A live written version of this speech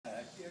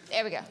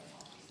There we go.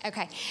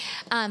 Okay,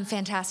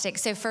 fantastic.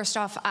 So first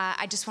off,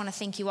 I just want to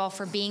thank you all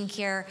for being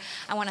here.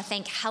 I want to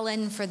thank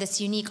Helen for this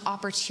unique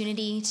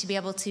opportunity to be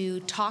able to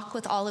talk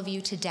with all of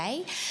you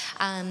today.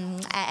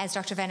 As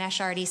Dr. Van Esch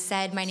already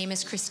said, my name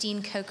is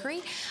Christine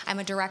Coquery. I'm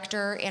a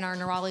director in our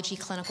neurology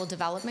clinical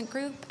development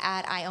group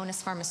at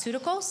Ionis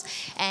Pharmaceuticals,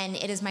 and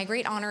it is my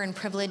great honor and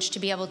privilege to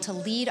be able to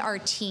lead our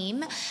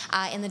team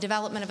in the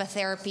development of a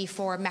therapy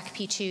for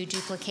Mecp2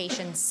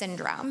 Duplication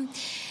syndrome.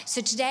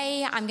 So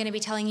today, I'm going to be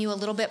telling you a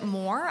little bit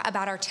more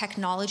about our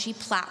technology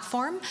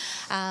platform,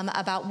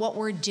 about what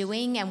we're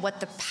doing and what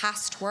the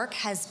past work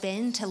has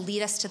been to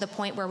lead us to the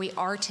point where we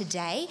are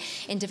today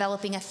in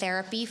developing a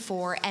therapy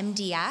for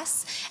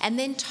MDS, and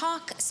then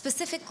talk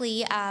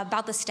specifically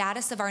about the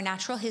status of our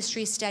natural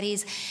history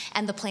studies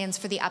and the plans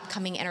for the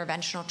upcoming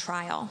interventional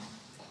trial.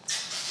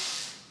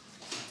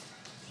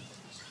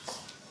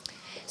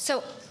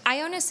 So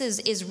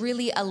Ionis is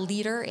really a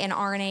leader in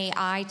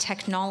RNAi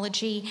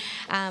technology.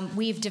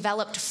 We've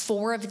developed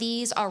 4 of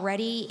these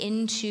already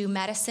into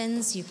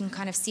medicines. You can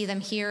kind of see them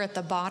here at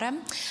the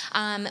bottom.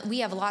 We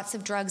have lots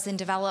of drugs in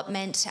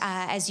development,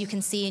 as you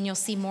can see, and you'll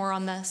see more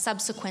on the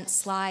subsequent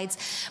slides.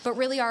 But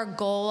really our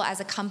goal as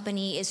a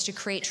company is to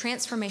create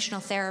transformational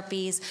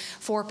therapies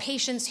for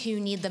patients who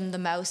need them the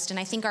most. And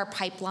I think our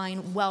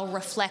pipeline well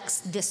reflects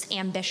this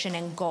ambition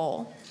and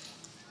goal.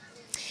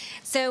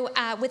 So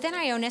within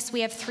Ionis,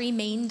 we have 3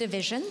 main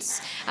divisions,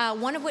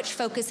 one of which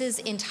focuses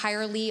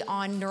entirely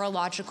on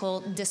neurological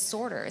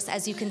disorders.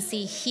 As you can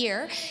see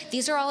here,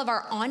 these are all of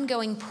our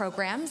ongoing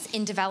programs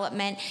in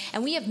development,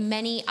 and we have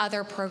many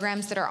other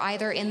programs that are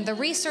either in the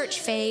research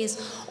phase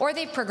or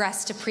they've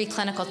progressed to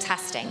preclinical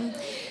testing.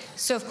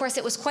 So, of course,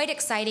 it was quite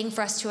exciting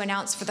for us to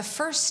announce for the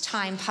first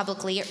time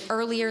publicly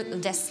earlier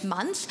this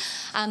month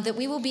that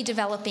we will be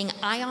developing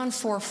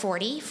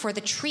ION440 for the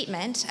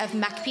treatment of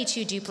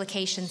Mecp2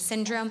 Duplication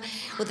syndrome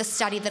with a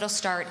study that'll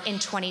start in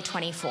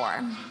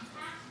 2024.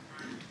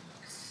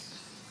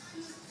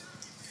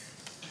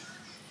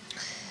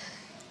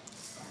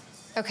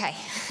 Okay,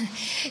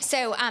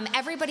 so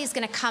everybody's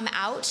going to come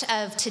out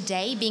of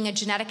today being a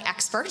genetic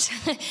expert.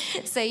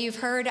 So you've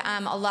heard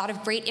a lot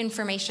of great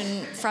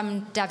information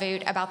from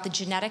David about the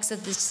genetics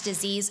of this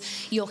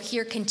disease. You'll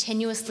hear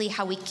continuously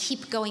how we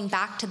keep going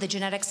back to the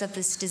genetics of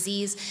this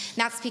disease.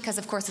 And that's because,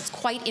 of course, it's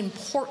quite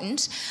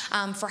important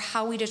for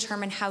how we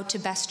determine how to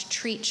best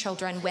treat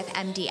children with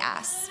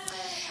MDS.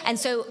 And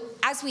so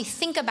as we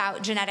think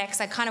about genetics,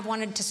 I kind of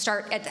wanted to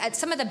start at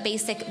some of the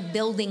basic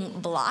building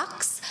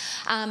blocks.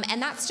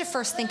 And that's to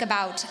first think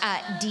about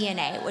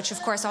DNA, which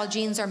of course all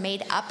genes are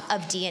made up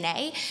of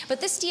DNA, but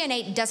this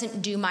DNA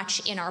doesn't do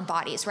much in our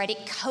bodies, right?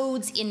 It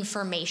codes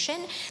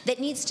information that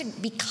needs to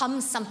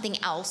become something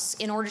else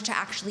in order to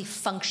actually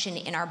function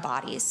in our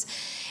bodies.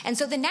 And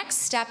so the next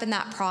step in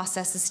that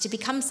process is to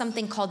become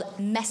something called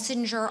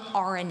messenger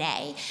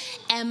RNA,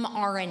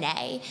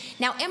 mRNA.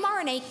 Now,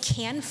 mRNA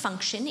can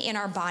function in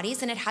our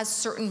bodies, and it has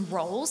certain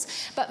roles,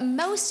 but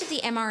most of the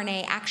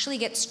mRNA actually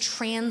gets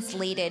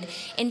translated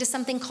into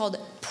something called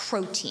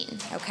protein,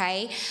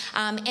 okay?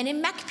 And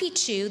in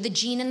Mecp2, the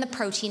gene and the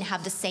protein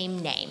have the same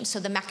name.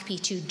 So the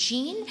Mecp2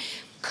 gene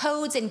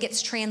codes and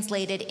gets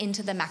translated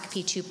into the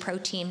Mecp2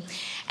 protein.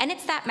 And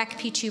it's that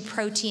Mecp2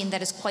 protein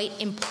that is quite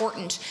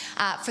important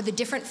for the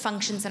different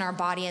functions in our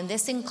body, and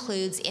this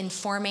includes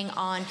informing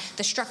on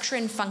the structure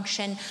and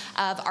function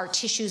of our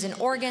tissues and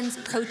organs.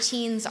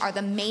 Proteins are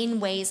the main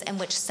ways in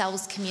which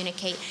cells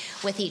communicate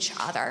with each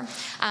other.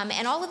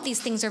 And all of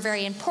these things are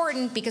very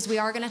important because we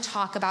are going to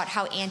talk about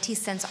how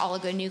antisense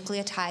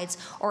oligonucleotides,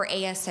 or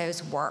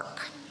ASOs,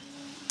 work.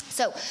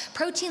 So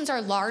proteins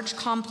are large,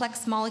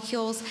 complex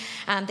molecules.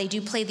 They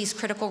do play these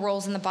critical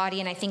roles in the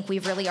body, and I think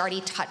we've really already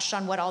touched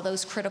on what all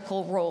those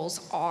critical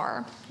roles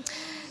are.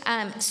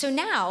 So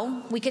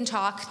now we can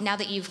talk, now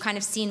that you've kind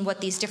of seen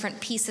what these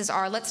different pieces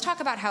are, let's talk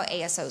about how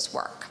ASOs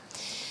work.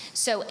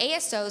 So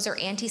ASOs, or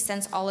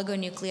antisense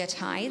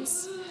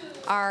oligonucleotides,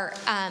 are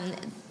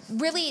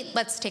really,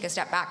 let's take a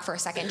step back for a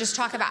second, just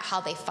talk about how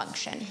they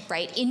function,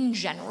 right? In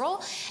general,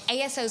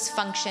 ASOs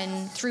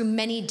function through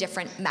many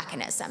different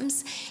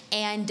mechanisms.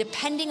 And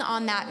depending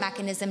on that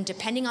mechanism,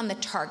 depending on the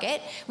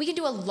target, we can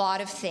do a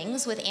lot of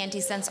things with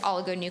antisense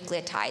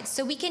oligonucleotides.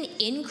 So we can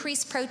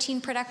increase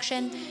protein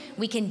production,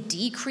 we can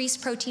decrease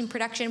protein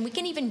production, we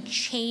can even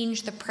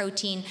change the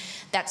protein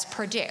that's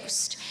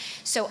produced.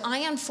 So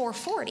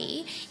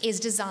ION440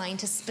 is designed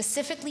to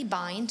specifically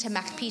bind to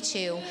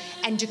Mecp2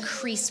 and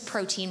decrease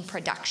protein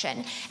production.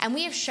 And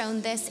we have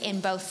shown this in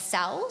both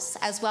cells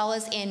as well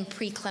as in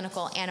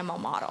preclinical animal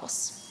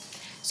models.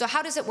 So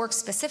how does it work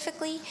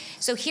specifically?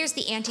 So here's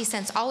the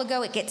antisense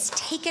oligo. It gets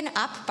taken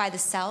up by the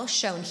cell,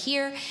 shown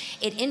here.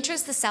 It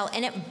enters the cell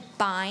and it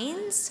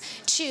binds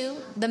to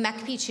the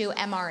Mecp2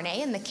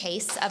 mRNA in the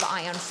case of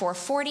Ion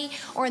 440,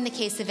 or in the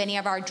case of any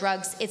of our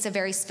drugs, it's a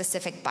very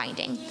specific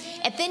binding.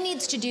 It then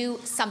needs to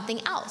do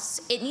something else.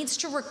 It needs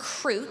to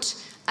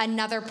recruit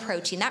another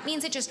protein. That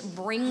means it just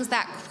brings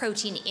that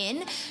protein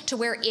in to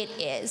where it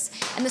is.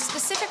 And the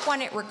specific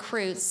one it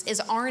recruits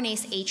is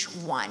RNase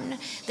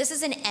H1. This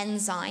is an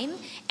enzyme,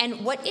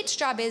 and what its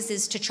job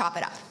is to chop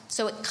it up.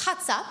 So it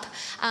cuts up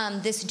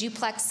this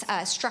duplex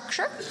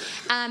structure,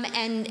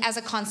 and as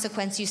a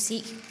consequence, you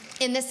see,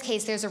 in this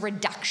case, there's a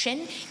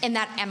reduction in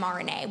that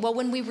mRNA. Well,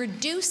 when we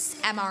reduce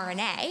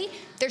mRNA,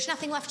 there's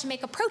nothing left to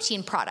make a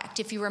protein product,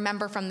 if you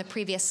remember from the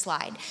previous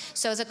slide.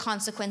 So as a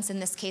consequence, in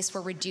this case,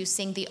 we're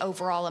reducing the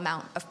overall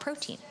amount of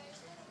protein.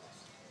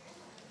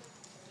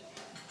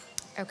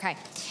 Okay,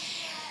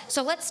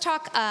 so let's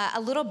talk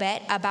a little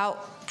bit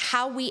about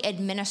how we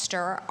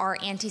administer our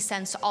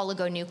antisense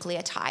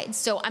oligonucleotides.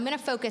 So I'm going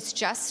to focus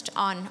just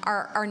on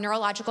our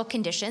neurological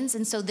conditions,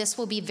 and so this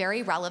will be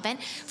very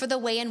relevant for the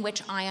way in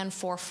which Ion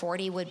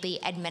 440 would be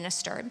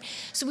administered.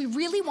 So we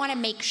really want to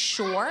make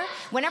sure,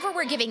 whenever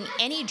we're giving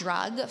any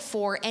drug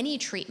for any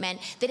treatment,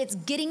 that it's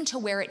getting to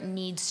where it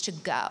needs to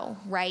go,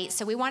 right?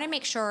 So we want to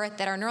make sure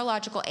that our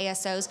neurological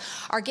ASOs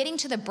are getting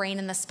to the brain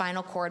and the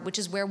spinal cord, which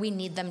is where we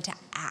need them to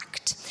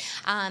act.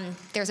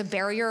 There's a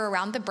barrier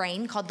around the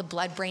brain called the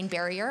blood-brain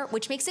barrier,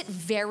 which makes it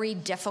very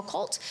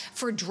difficult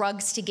for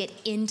drugs to get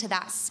into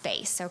that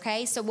space,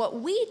 okay? So what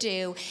we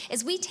do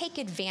is we take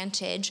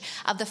advantage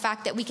of the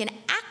fact that we can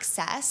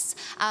access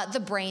the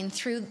brain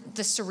through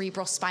the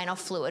cerebral spinal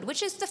fluid,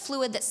 which is the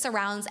fluid that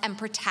surrounds and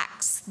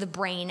protects the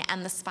brain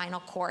and the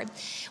spinal cord.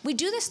 We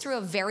do this through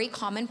a very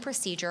common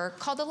procedure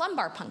called a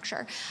lumbar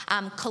puncture.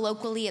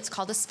 Colloquially, it's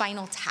called a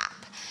spinal tap.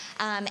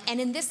 And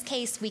in this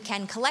case, we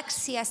can collect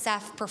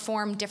CSF,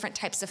 perform different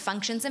types of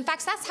functions. In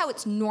fact, that's how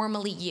it's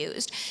normally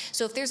used.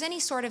 So if there's any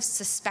sort of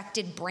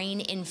suspected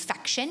brain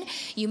infection,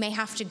 you may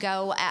have to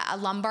go a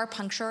lumbar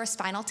puncture or a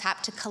spinal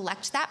tap to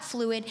collect that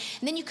fluid,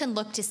 and then you can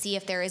look to see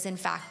if there is in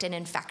fact an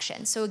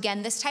infection. So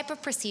again, this type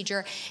of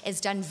procedure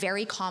is done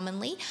very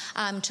commonly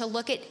to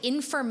look at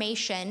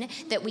information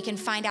that we can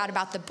find out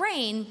about the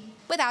brain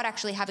without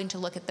actually having to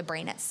look at the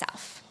brain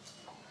itself.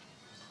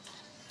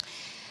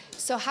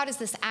 So how does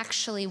this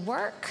actually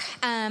work?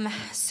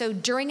 So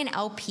during an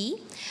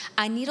LP,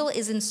 a needle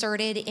is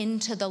inserted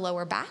into the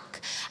lower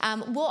back.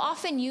 We'll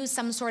often use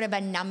some sort of a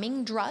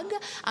numbing drug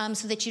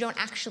so that you don't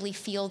actually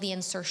feel the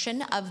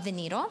insertion of the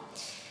needle.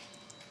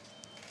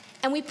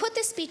 And we put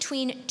this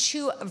between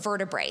two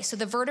vertebrae. So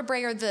the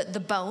vertebrae are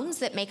the bones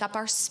that make up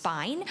our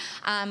spine.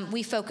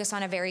 We focus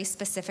on a very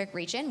specific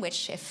region,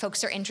 which if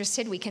folks are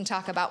interested, we can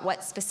talk about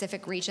what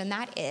specific region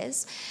that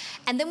is.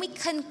 And then we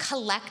can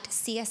collect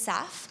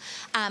CSF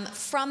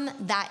from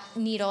that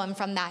needle and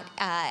from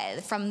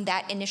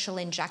that initial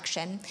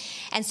injection.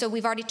 And so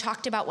we've already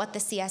talked about what the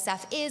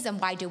CSF is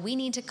and why do we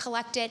need to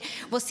collect it.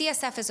 Well,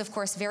 CSF is, of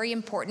course, very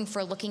important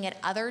for looking at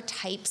other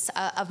types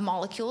of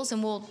molecules,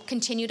 and we'll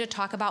continue to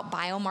talk about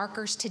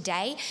biomarkers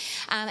today.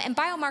 And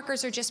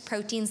biomarkers are just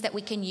proteins that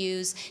we can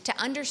use to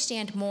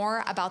understand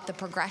more about the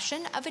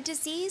progression of a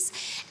disease.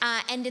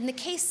 And in the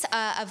case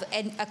of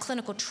a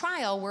clinical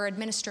trial, we're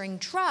administering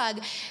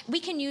drug, we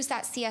can use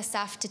that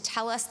CSF to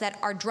tell us that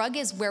our drug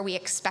is where we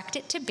expect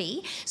it to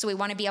be. So we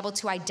want to be able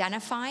to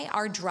identify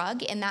our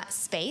drug in that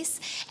space,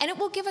 and it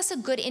will give us a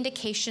good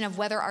indication of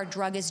whether our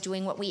drug is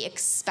doing what we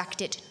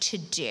expect it to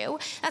do.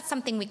 That's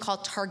something we call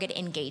target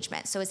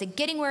engagement. So is it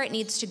getting where it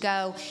needs to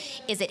go?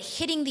 Is it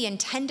hitting the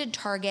intended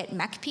target,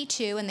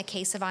 Mecp2 in the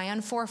case of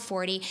Ion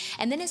 440,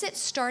 and then is it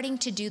starting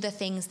to do the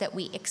things that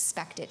we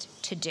expect it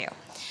to do?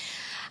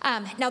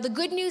 Now, the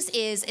good news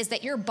is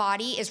that your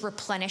body is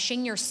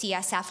replenishing your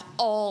CSF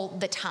all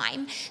the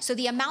time. So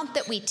the amount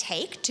that we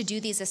take to do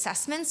these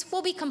assessments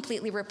will be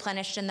completely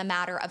replenished in the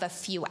matter of a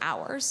few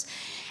hours.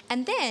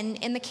 And then,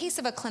 in the case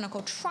of a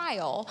clinical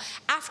trial,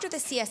 after the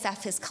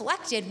CSF is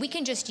collected, we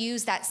can just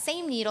use that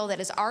same needle that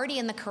is already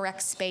in the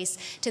correct space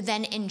to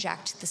then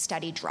inject the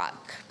study drug.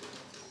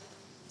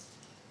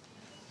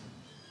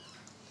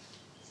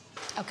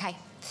 Okay.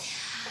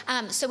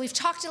 So we've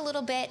talked a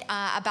little bit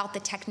about the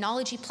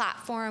technology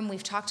platform.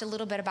 We've talked a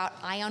little bit about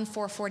Ion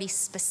 440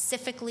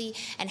 specifically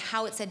and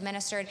how it's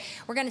administered.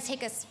 We're going to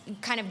take us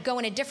kind of go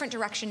in a different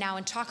direction now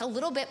and talk a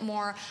little bit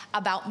more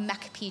about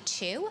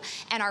Mecp2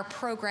 and our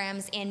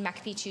programs in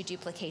Mecp2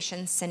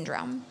 duplication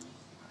syndrome.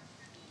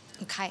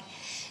 Okay,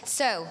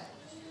 so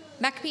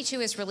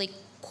Mecp2 is really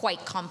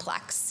quite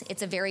complex.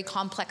 It's a very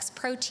complex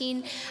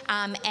protein,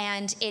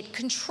 and it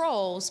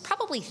controls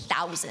probably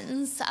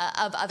thousands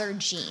of other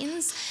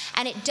genes,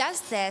 and it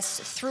does this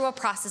through a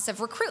process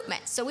of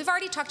recruitment. So we've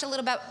already talked a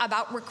little bit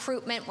about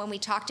recruitment when we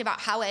talked about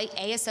how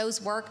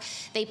ASOs work.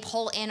 They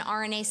pull in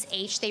RNase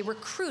H, they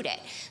recruit it.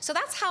 So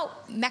that's how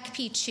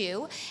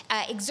Mecp2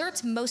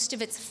 exerts most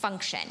of its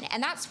function,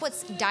 and that's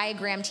what's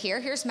diagrammed here.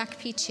 Here's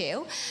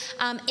Mecp2.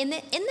 In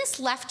this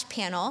left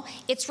panel,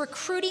 it's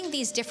recruiting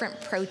these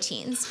different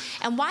proteins,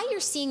 and And why you're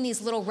seeing these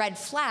little red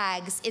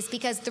flags is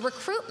because the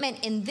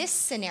recruitment in this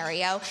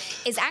scenario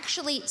is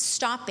actually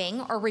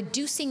stopping or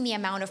reducing the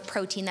amount of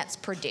protein that's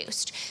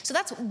produced. So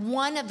that's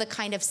one of the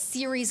kind of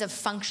series of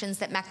functions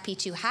that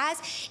Mecp2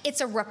 has.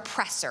 It's a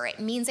repressor. It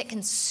means it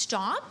can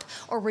stop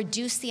or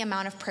reduce the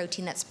amount of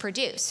protein that's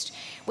produced.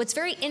 What's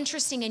very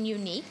interesting and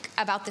unique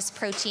about this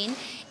protein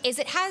is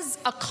it has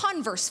a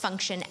converse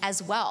function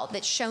as well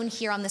that's shown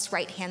here on this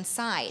right-hand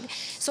side.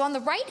 So on the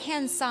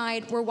right-hand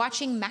side, we're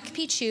watching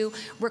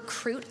Mecp2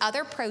 recruit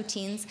other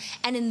proteins,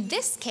 and in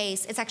this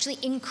case, it's actually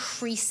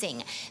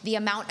increasing the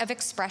amount of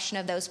expression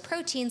of those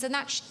proteins, and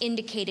that's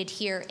indicated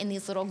here in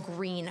these little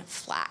green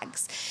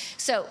flags.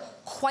 So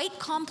quite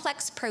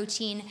complex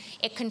protein.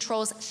 It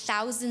controls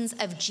thousands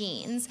of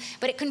genes,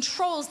 but it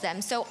controls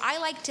them. So I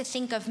like to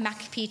think of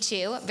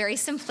Mecp2, very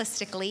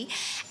simplistically,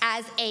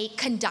 as a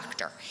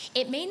conductor.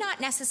 It may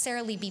not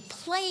necessarily be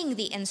playing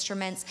the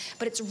instruments,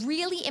 but it's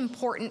really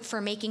important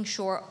for making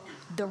sure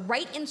the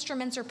right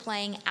instruments are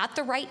playing at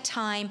the right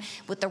time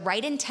with the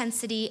right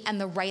intensity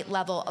and the right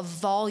level of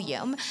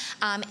volume.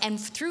 And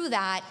through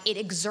that, it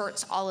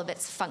exerts all of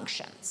its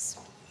functions.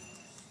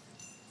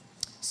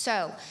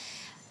 So,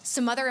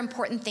 some other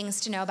important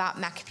things to know about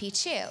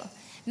Mecp2.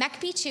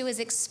 Mecp2 is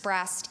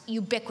expressed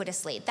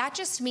ubiquitously. That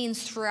just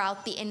means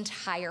throughout the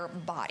entire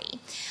body.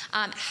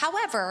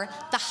 However,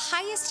 the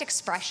highest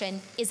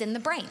expression is in the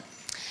brain.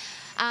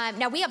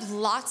 Now, we have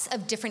lots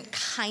of different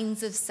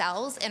kinds of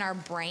cells in our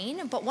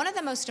brain, but one of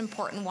the most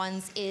important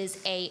ones is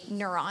a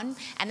neuron,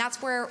 and that's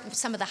where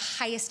some of the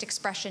highest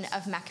expression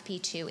of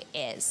Mecp2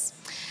 is.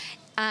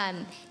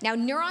 Now,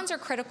 neurons are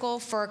critical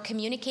for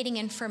communicating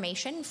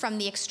information from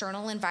the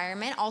external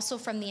environment, also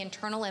from the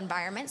internal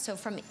environment, so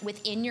from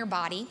within your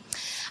body.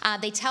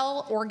 They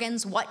tell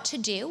organs what to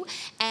do,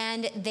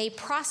 and they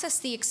process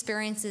the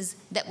experiences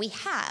that we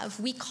have.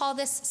 We call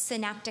this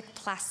synaptic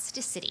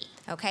plasticity,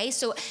 okay?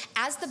 So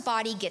as the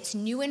body gets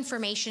new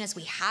information, as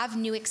we have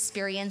new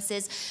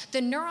experiences,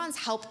 the neurons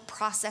help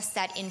process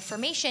that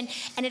information,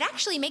 and it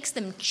actually makes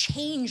them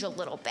change a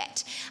little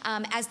bit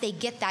as they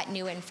get that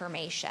new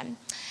information.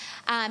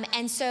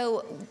 And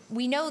so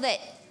we know that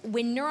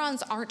when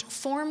neurons aren't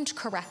formed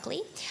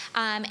correctly,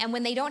 and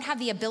when they don't have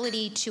the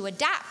ability to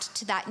adapt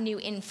to that new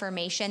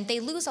information,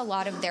 they lose a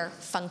lot of their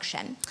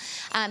function.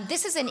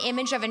 This is an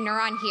image of a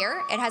neuron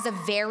here. It has a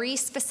very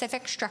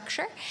specific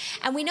structure.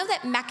 And we know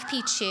that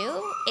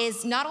Mecp2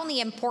 is not only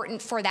important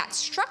for that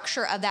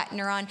structure of that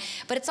neuron,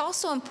 but it's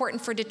also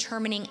important for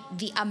determining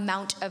the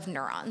amount of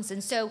neurons.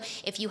 And so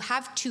if you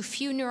have too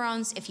few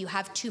neurons, if you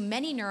have too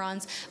many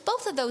neurons,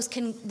 both of those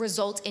can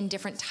result in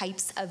different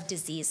types of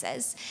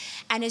diseases.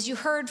 And as you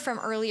heard from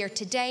earlier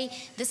today,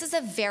 this is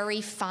a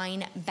very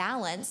fine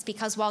balance,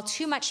 because while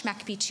too much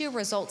Mecp2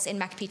 results in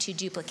Mecp2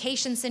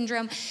 duplication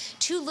syndrome,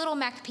 too little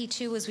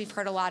Mecp2, as we've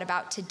heard a lot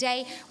about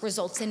today,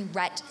 results in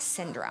Rett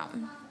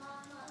syndrome.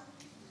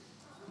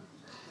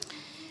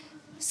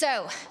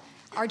 So,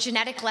 our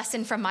genetic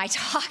lesson from my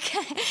talk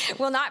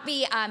will not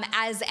be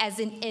as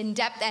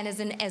in-depth and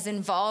as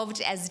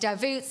involved as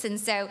Davut's, and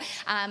so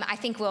I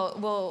think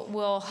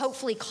we'll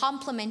hopefully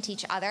complement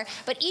each other.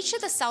 But each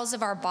of the cells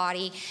of our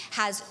body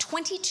has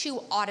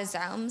 22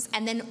 autosomes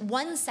and then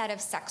one set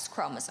of sex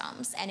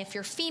chromosomes. And if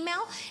you're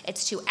female,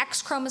 it's 2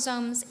 X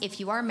chromosomes. If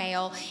you are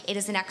male, it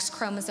is an X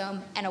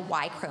chromosome and a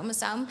Y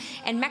chromosome.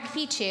 And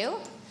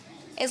Mecp2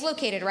 is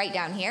located right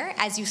down here,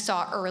 as you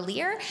saw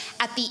earlier,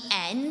 at the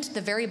end,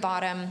 the very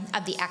bottom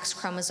of the X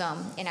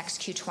chromosome in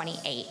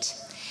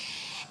XQ28.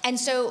 And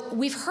so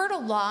we've heard a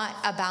lot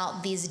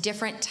about these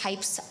different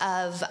types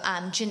of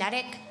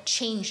genetic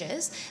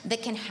changes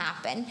that can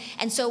happen.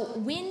 And so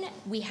when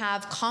we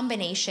have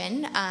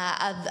combination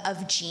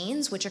of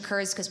genes, which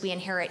occurs because we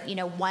inherit,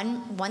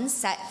 one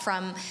set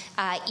from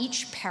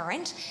each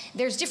parent,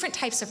 there's different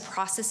types of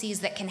processes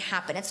that can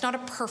happen. It's not a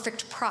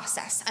perfect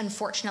process,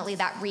 unfortunately,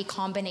 that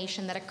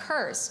recombination that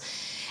occurs.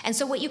 And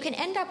so what you can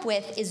end up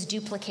with is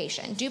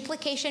duplication.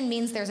 Duplication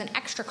means there's an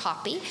extra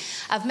copy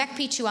of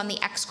Mecp2 on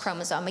the X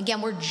chromosome.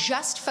 Again, we're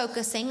just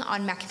focusing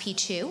on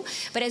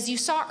Mecp2, but as you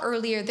saw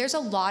earlier, there's a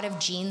lot of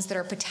genes that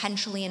are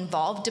potentially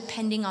involved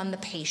depending on the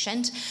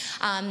patient.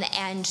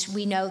 And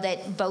we know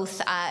that both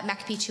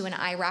Mecp2 and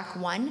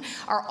IRAK1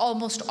 are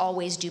almost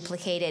always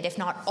duplicated, if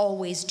not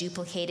always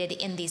duplicated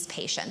in these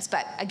patients.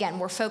 But again,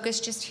 we're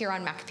focused just here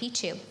on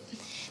Mecp2.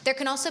 There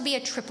can also be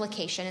a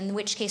triplication, in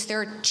which case there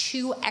are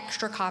 2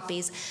 extra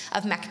copies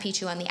of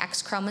Mecp2 on the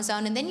X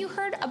chromosome. And then you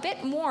heard a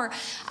bit more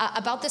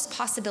about this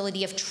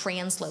possibility of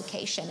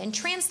translocation. And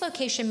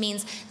translocation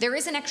means there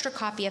is an extra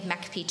copy of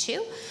Mecp2,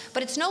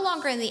 but it's no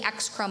longer in the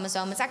X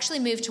chromosome. It's actually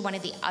moved to one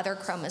of the other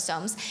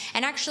chromosomes.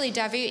 And actually,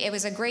 Davut, it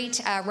was a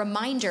great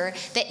reminder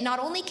that not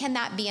only can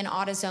that be an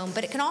autosome,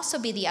 but it can also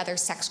be the other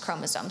sex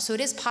chromosome. So it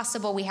is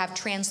possible we have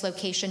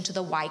translocation to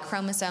the Y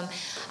chromosome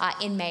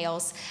in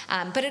males,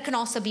 but it can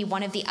also be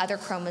one of the other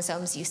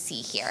chromosomes you see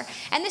here.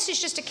 And this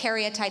is just a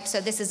karyotype, so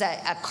this is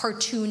a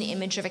cartoon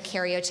image of a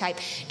karyotype,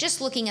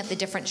 just looking at the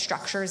different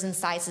structures and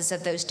sizes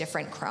of those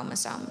different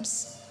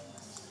chromosomes.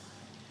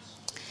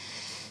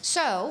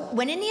 So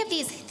when any of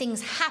these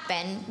things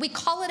happen, we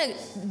call it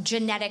a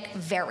genetic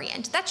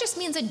variant. That just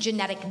means a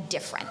genetic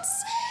difference.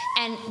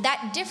 And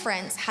that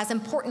difference has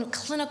important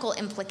clinical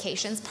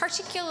implications,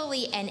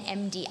 particularly in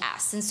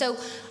MDS. And so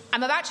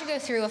I'm about to go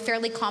through a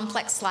fairly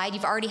complex slide.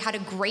 You've already had a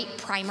great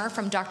primer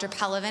from Dr.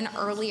 Pelevin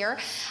earlier,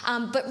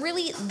 but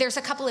really there's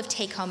a couple of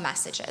take-home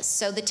messages.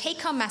 So the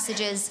take-home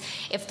messages,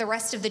 if the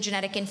rest of the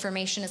genetic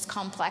information is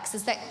complex,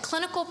 is that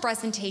clinical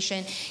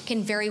presentation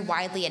can vary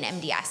widely in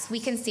MDS. We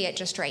can see it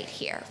just right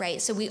here,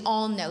 right? So we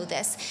all know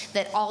this,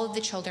 that all of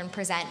the children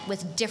present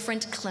with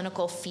different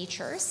clinical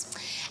features,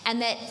 and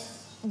that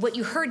what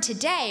you heard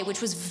today, which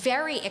was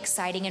very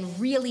exciting and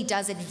really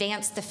does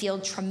advance the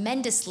field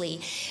tremendously,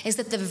 is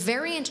that the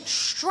variant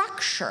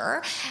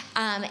structure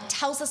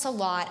tells us a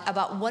lot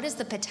about what is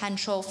the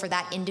potential for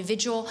that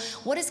individual,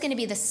 what is going to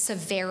be the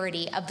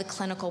severity of the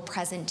clinical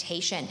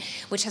presentation,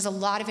 which has a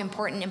lot of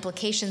important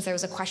implications. There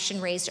was a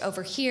question raised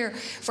over here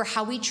for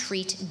how we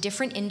treat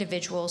different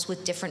individuals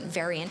with different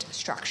variant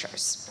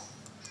structures.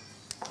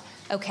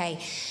 Okay,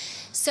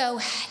 so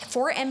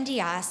for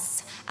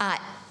MDS,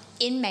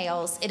 in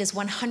males, it is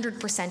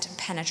 100%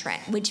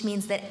 penetrant, which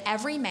means that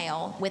every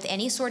male with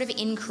any sort of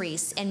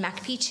increase in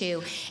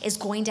Mecp2 is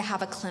going to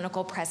have a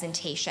clinical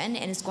presentation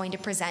and is going to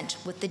present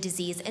with the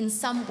disease in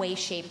some way,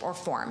 shape, or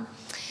form.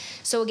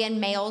 So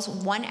again, males,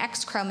 one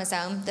X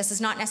chromosome. This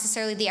is not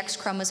necessarily the X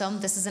chromosome.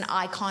 This is an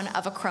icon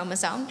of a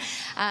chromosome.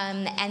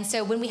 And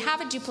so when we have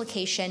a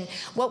duplication,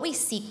 what we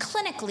see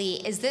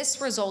clinically is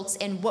this results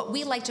in what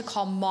we like to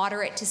call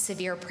moderate to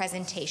severe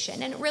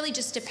presentation, and it really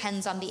just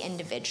depends on the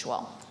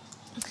individual.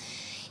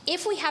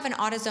 If we have an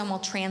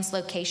autosomal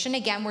translocation,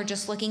 again, we're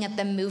just looking at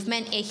the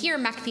movement. Here,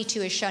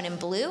 Mecp2 is shown in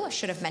blue. I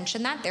should have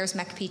mentioned that. There's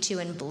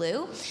Mecp2 in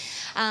blue.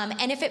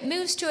 And if it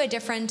moves to a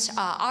different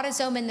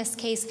autosome in this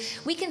case,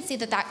 we can see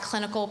that that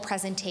clinical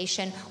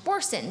presentation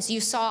worsens.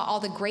 You saw all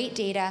the great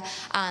data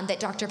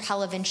that Dr.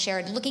 Pelevin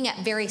shared, looking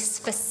at very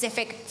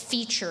specific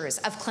features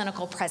of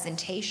clinical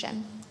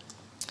presentation.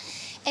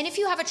 And if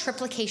you have a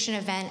triplication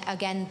event,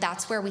 again,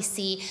 that's where we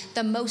see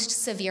the most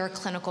severe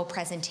clinical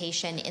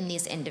presentation in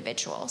these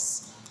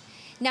individuals.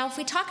 Now, if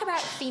we talk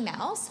about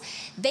females,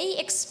 they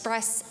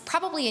express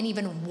probably an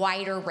even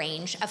wider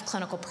range of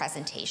clinical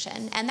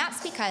presentation, and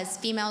that's because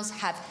females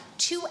have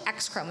two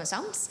X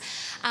chromosomes,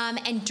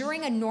 and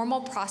during a normal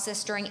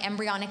process during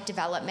embryonic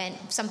development,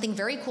 something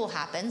very cool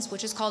happens,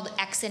 which is called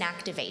X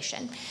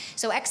inactivation.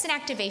 So X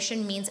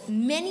inactivation means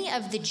many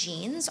of the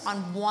genes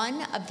on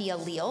one of the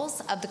alleles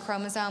of the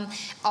chromosome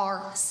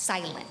are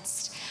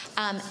silenced.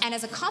 And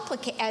as a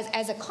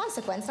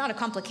consequence, not a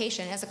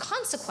complication, as a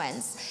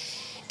consequence,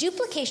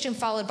 duplication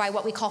followed by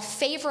what we call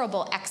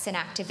favorable X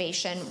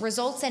inactivation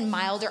results in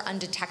mild or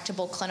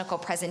undetectable clinical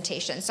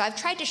presentation. So I've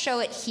tried to show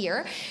it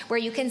here, where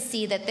you can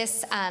see that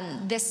this,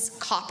 this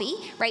copy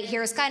right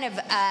here is kind of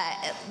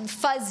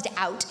fuzzed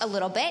out a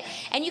little bit,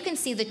 and you can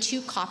see the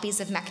two copies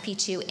of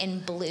Mecp2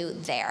 in blue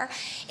there.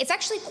 It's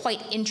actually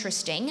quite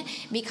interesting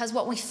because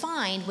what we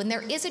find when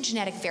there is a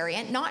genetic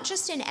variant, not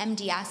just in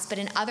MDS, but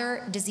in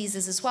other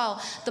diseases as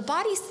well, the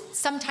body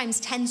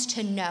sometimes tends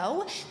to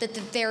know that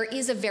there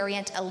is a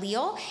variant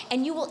allele,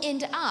 and you will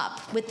end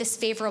up with this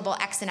favorable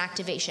X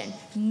inactivation.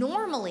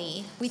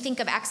 Normally, we think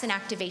of X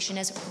inactivation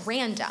as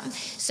random.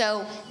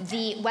 So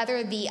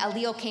whether the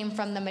allele came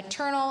from the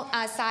maternal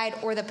side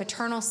or the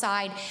paternal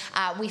side,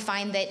 we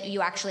find that you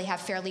actually have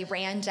fairly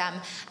random.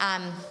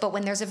 But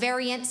when there's a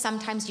variant,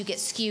 sometimes you get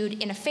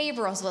skewed in a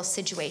favorable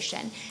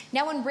situation.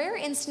 Now, in rare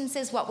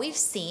instances, what we've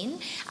seen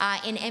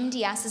in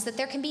MDS is that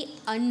there can be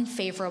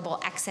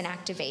unfavorable X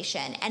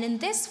inactivation. And in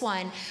this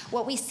one,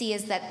 what we see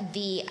is that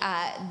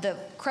the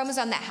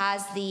chromosome that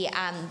has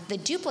the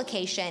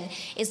duplication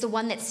is the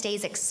one that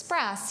stays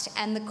expressed,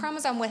 and the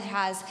chromosome that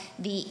has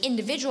the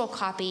individual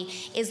copy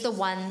is the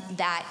one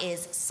that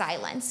is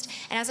silenced.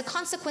 And as a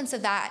consequence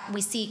of that,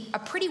 we see a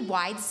pretty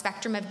wide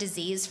spectrum of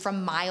disease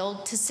from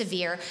mild to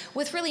severe,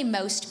 with really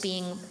most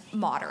being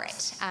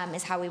moderate,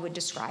 is how we would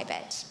describe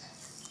it.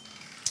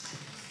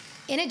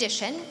 In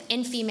addition,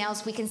 in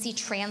females, we can see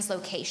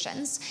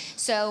translocations.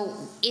 So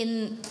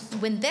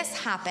when this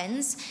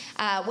happens,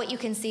 what you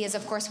can see is,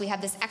 of course, we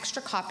have this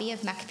extra copy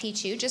of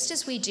Mecp2, just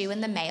as we do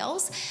in the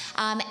males.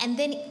 And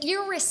then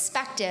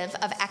irrespective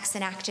of X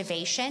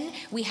inactivation,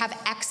 we have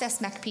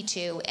excess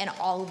Mecp2 in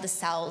all of the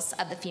cells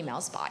of the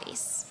females'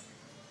 bodies.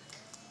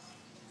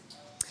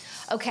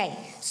 Okay,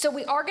 so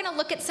we are going to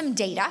look at some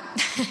data.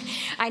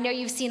 I know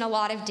you've seen a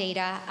lot of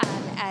data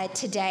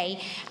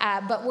today,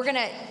 but we're going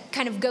to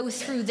kind of go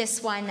through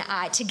this one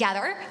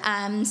together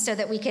so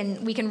that we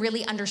can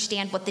really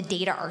understand what the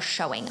data are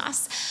showing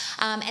us.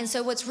 And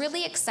so what's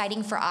really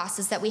exciting for us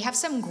is that we have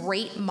some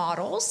great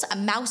models,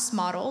 mouse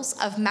models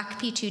of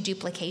Mecp2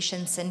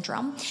 duplication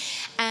syndrome.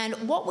 And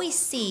what we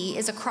see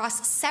is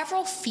across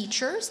several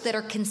features that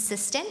are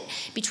consistent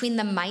between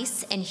the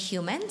mice and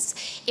humans,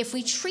 if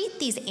we treat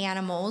these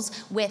animals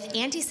with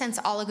antisense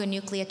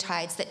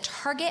oligonucleotides that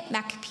target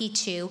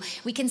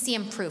Mecp2, we can see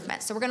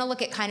improvement. So we're going to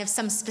look at kind of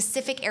some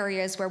specific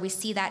areas where we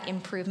see that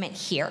improvement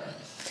here.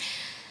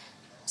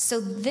 So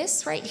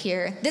this right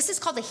here, this is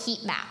called a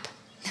heat map.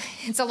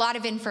 It's a lot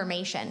of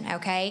information,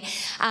 okay?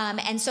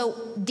 And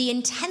so the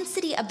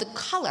intensity of the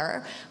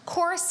color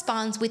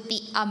corresponds with the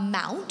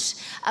amount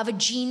of a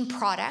gene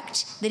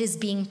product that is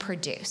being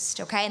produced,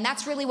 okay? And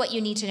that's really what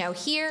you need to know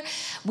here.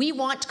 We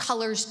want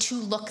colors to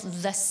look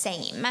the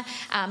same.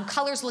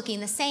 Colors looking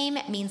the same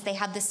means they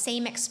have the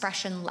same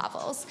expression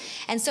levels.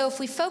 And so if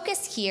we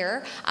focus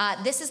here,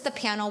 this is the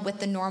panel with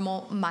the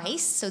normal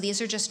mice. So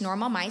these are just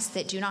normal mice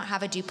that do not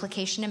have a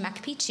duplication in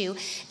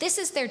Mecp2. This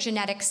is their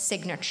genetic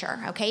signature,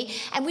 okay?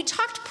 And we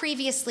talked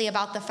previously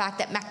about the fact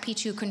that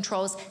Mecp2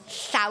 controls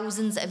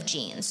thousands of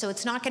genes. So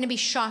it's not going to be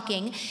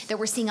shocking that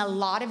we're seeing a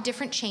lot of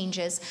different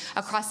changes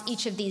across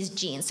each of these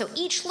genes. So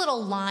each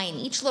little line,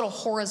 each little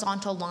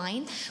horizontal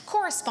line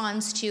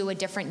corresponds to a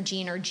different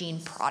gene or gene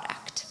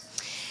product.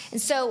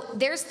 And so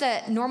there's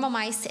the normal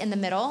mice in the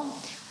middle.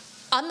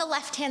 On the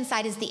left-hand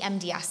side is the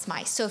MDS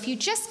mice. So if you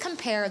just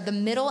compare the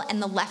middle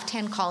and the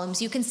left-hand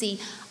columns, you can see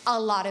a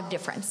lot of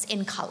difference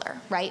in color,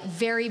 right?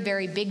 Very,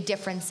 very big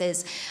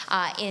differences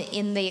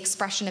in the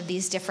expression of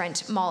these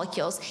different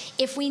molecules.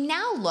 If we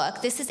now look,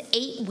 this is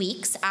 8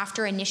 weeks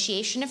after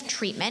initiation of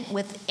treatment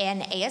with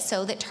an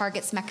ASO that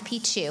targets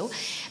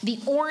Mecp2. The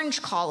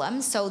orange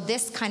column, so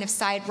this kind of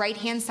side,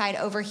 right-hand side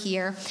over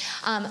here,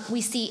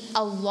 we see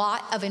a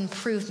lot of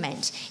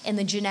improvement in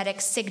the genetic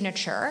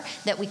signature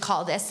that we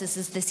call this. This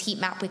is this heat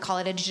map. We call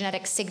it a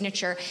genetic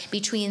signature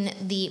between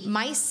the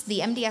mice, the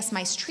MDS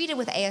mice treated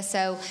with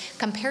ASO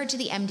compared to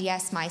the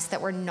MDS mice that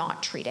were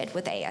not treated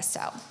with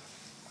ASO.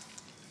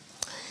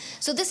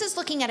 So this is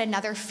looking at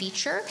another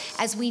feature.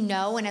 As we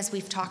know and as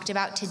we've talked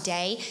about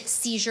today,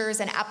 seizures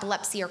and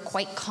epilepsy are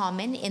quite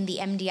common in the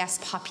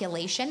MDS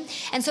population.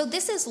 And so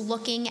this is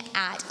looking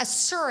at a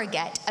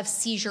surrogate of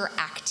seizure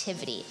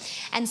activity.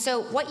 And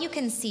so what you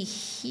can see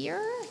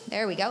here,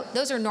 there we go,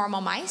 those are normal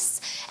mice.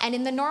 And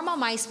in the normal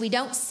mice, we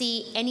don't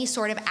see any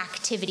sort of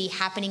activity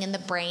happening in the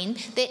brain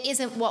that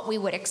isn't what we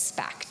would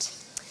expect.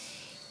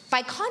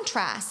 By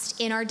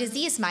contrast, in our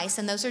disease mice,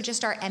 and those are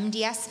just our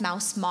MDS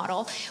mouse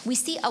model, we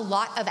see a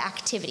lot of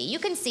activity. You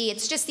can see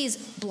it's just these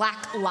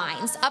black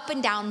lines, up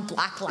and down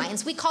black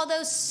lines. We call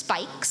those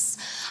spikes,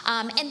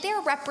 and they're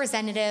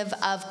representative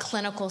of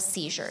clinical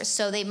seizures.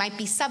 So they might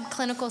be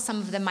subclinical, some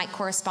of them might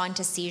correspond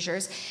to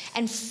seizures.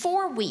 And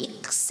 4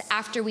 weeks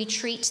after we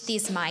treat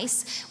these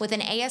mice with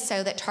an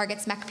ASO that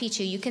targets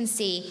Mecp2, you can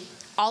see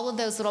all of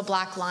those little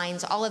black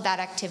lines, all of that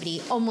activity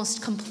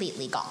almost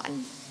completely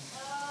gone.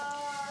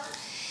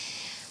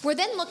 We're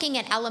then looking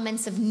at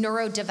elements of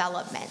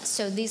neurodevelopment.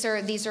 So these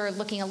are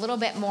looking a little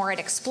bit more at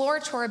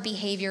exploratory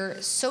behavior,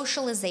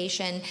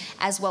 socialization,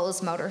 as well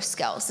as motor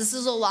skills. This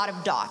is a lot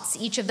of dots.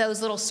 Each of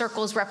those little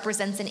circles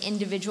represents an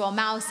individual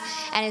mouse.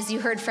 And as you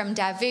heard from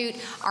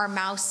Davut, our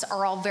mouse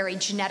are all very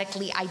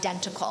genetically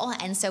identical.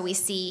 And so we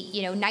see,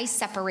 nice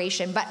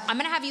separation. But I'm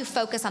going to have you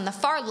focus on the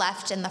far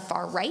left and the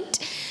far right.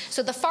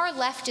 So the far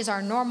left is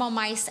our normal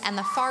mice, and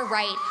the far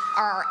right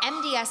are our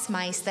MDS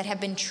mice that have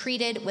been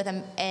treated with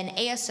an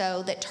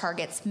ASO that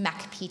targets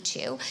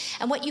Mecp2.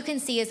 And what you can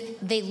see is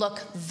they look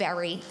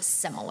very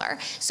similar.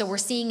 So we're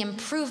seeing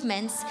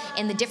improvements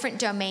in the different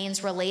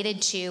domains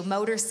related to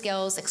motor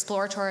skills,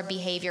 exploratory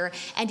behavior,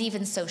 and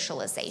even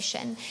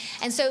socialization.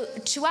 And so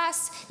to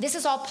us, this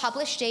is all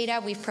published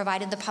data. We've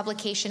provided the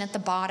publication at the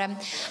bottom.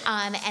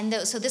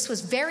 So this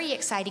was very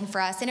exciting for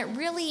us, and it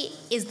really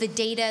is the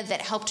data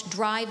that helped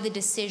drive the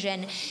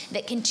decision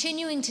that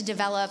continuing to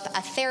develop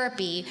a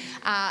therapy,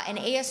 an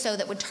ASO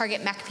that would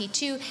target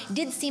Mecp2,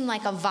 did seem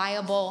like a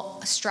viable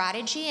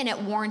strategy, and it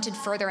warranted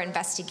further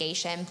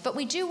investigation. But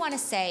we do want to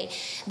say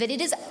that it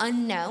is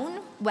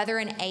unknown whether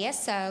an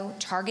ASO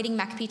targeting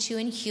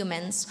Mecp2 in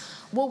humans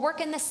will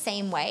work in the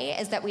same way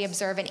as that we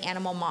observe in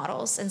animal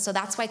models. And so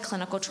that's why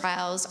clinical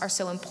trials are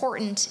so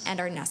important and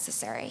are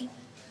necessary.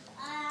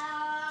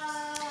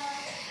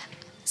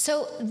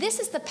 So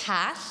this is the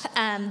path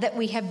that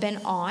we have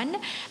been on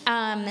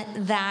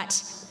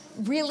that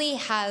really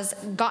has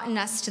gotten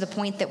us to the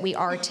point that we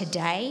are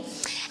today.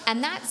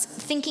 And that's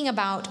thinking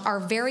about our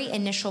very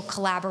initial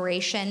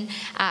collaboration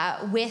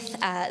with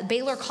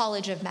Baylor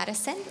College of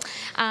Medicine.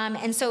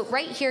 And so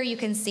right here you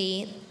can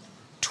see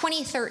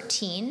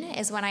 2013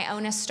 is when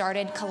Ionis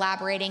started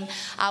collaborating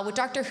with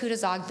Dr. Huda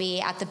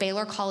Zogby at the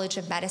Baylor College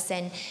of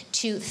Medicine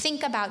to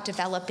think about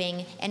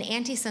developing an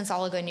antisense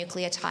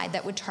oligonucleotide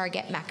that would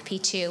target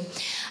Mecp2.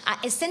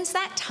 Since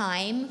that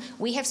time,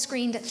 we have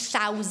screened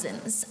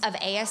thousands of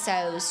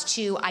ASOs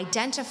to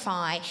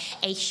identify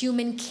a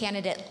human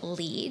candidate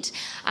lead.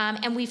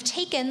 And we've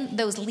taken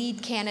those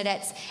lead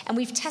candidates and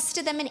we've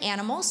tested them in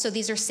animals. So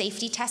these are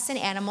safety tests in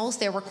animals.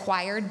 They're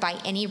required by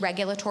any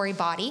regulatory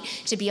body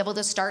to be able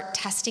to start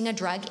testing a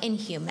drug in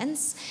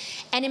humans.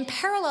 And in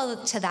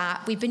parallel to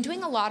that, we've been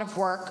doing a lot of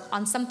work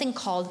on something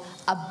called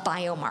a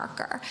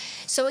biomarker.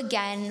 So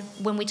again,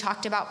 when we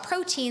talked about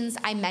proteins,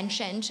 I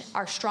mentioned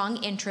our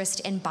strong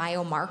interest in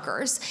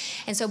biomarkers.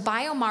 And so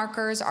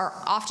biomarkers are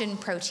often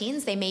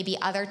proteins. They may be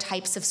other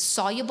types of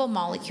soluble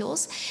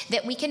molecules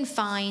that we can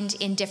find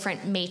in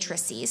different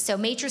matrices. So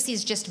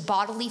matrices, just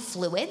bodily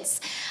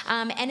fluids.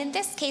 And in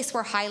this case,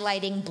 we're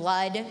highlighting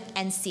blood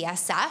and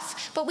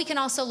CSF, but we can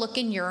also look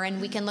in urine,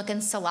 we can look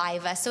in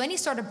saliva. So any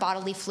sort of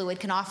bodily fluid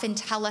can often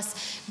tell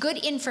us good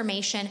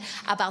information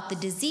about the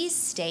disease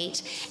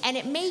state, and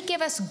it may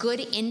give us good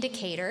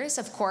indicators,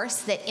 of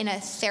course, that in a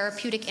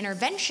therapeutic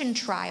intervention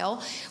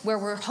trial where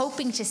we're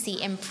hoping to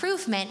see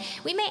improvement,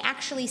 we may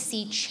actually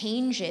see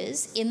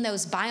changes in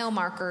those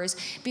biomarkers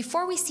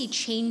before we see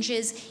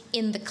changes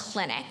in the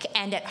clinic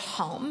and at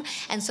home.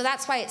 And so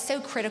that's why it's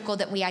so critical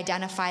that we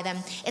identify them.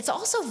 It's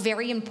also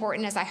very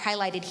important, as I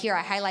highlighted here,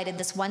 I highlighted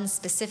this one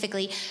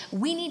specifically,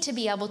 we need to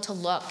be able to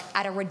look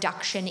at a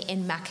reduction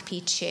in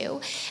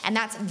Mecp2. And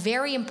that's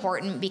very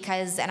important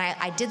because, and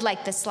I did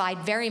like the slide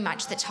very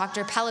much that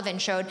Dr. Pelevin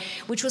showed,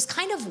 which was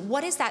kind of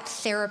what is that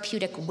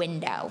therapeutic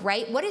window,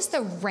 right? What is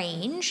the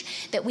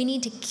range that we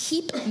need to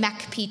keep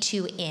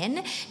Mecp2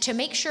 in to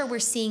make sure we're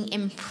seeing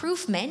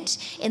improvement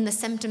in the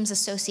symptoms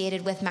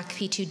associated with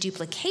Mecp2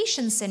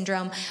 duplication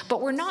syndrome,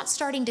 but we're not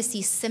starting to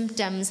see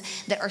symptoms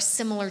that are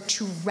similar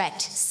to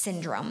Rett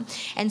syndrome.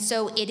 And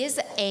so it is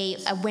a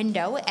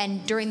window,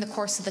 and during the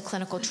course of the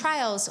clinical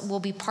trials will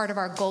be part of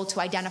our goal to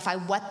identify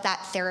what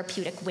that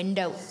therapeutic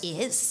window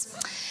is.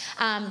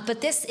 But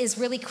this is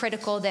really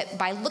critical that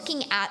by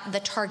looking at the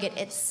target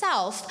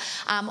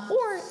itself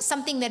or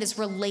something that is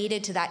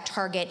related to that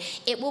target,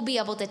 it will be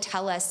able to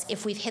tell us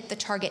if we've hit the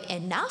target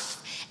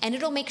enough, and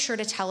it'll make sure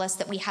to tell us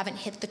that we haven't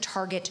hit the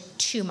target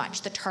too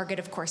much, the target,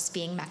 of course,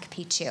 being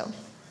Mecp2.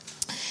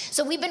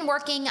 So we've been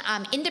working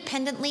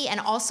independently and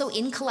also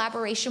in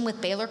collaboration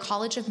with Baylor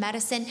College of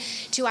Medicine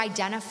to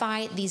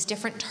identify these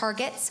different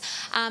targets.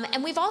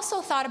 And we've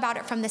also thought about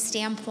it from the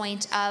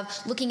standpoint of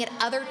looking at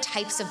other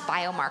types of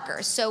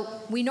biomarkers. So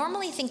we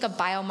normally think of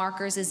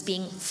biomarkers as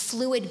being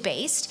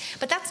fluid-based,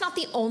 but that's not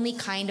the only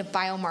kind of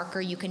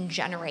biomarker you can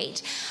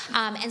generate.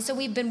 And so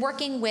we've been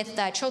working with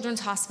Children's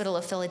Hospital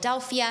of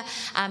Philadelphia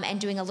and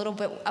doing a little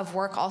bit of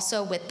work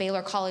also with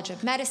Baylor College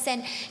of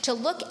Medicine to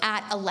look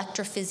at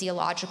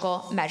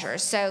electrophysiological measures.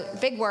 So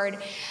big word.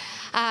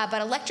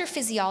 But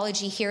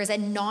electrophysiology here is a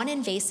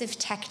non-invasive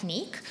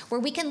technique where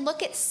we can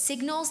look at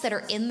signals that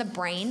are in the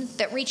brain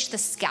that reach the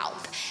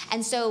scalp.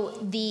 And so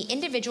the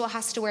individual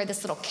has to wear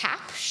this little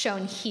cap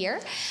shown here,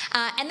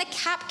 and the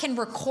cap can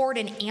record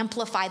and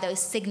amplify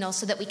those signals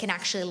so that we can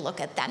actually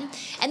look at them.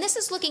 And this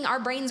is looking, our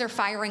brains are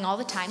firing all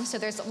the time, so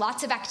there's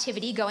lots of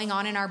activity going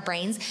on in our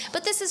brains,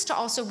 but this is to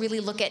also really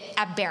look at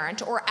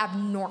aberrant or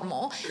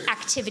abnormal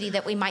activity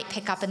that we might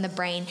pick up in the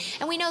brain.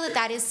 And we know that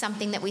that is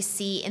something that we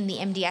see in the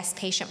MDS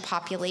patient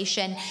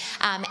population,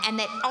 and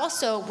that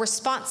also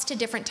response to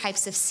different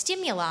types of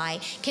stimuli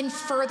can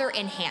further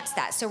enhance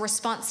that. So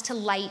response to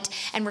light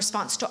and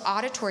response to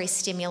auditory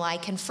stimuli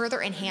can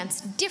further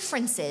enhance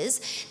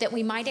differences that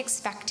we might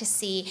expect to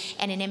see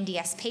in an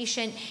MDS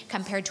patient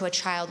compared to a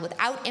child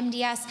without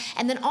MDS,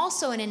 and then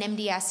also in an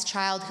MDS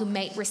child who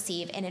might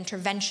receive an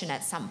intervention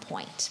at some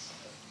point.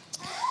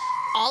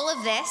 All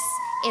of this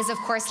is, of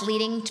course,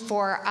 leading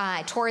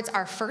towards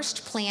our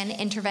first planned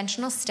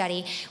interventional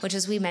study, which,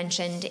 as we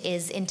mentioned,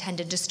 is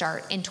intended to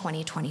start in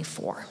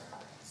 2024.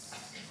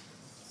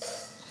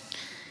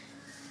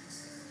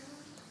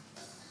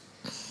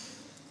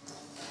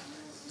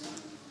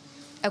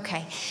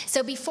 Okay,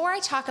 so before I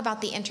talk about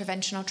the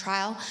interventional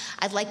trial,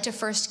 I'd like to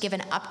first give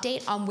an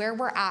update on where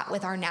we're at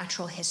with our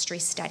natural history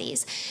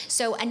studies.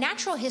 So a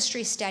natural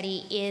history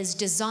study is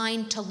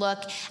designed to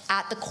look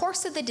at the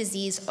course of the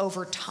disease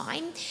over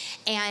time,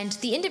 and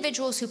the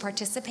individuals who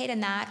participate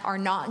in that are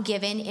not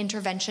given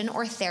intervention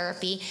or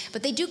therapy,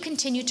 but they do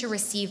continue to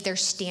receive their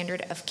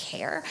standard of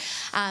care.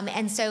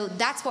 And so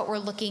that's what we're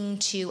looking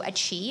to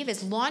achieve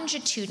is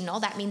longitudinal,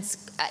 that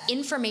means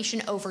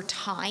information over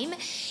time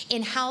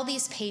in how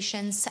these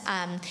patients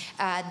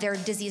their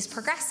disease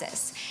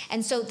progresses.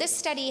 And so this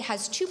study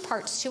has two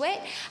parts to it.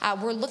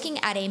 We're looking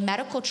at a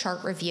medical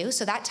chart review,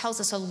 so that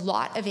tells us a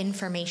lot of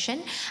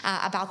information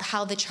about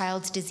how the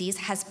child's disease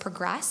has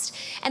progressed.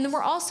 And then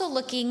we're also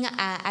looking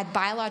at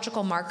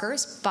biological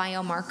markers,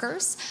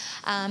 biomarkers,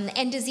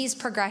 and disease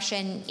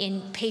progression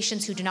in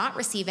patients who do not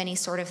receive any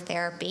sort of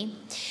therapy.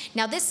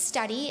 Now this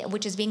study,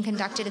 which is being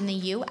conducted in the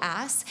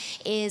US,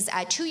 is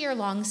a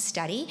 2-year-long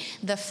study.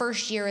 The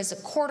first year is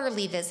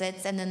quarterly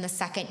visits, and then the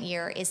second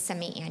year is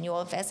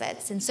semi-annual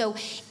visits. And so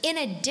in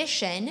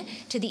addition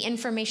to the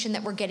information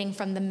that we're getting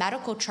from the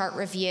medical chart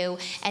review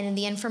and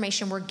the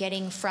information we're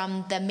getting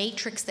from the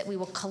matrix that we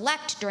will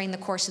collect during the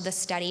course of the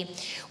study,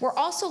 we're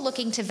also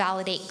looking to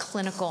validate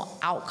clinical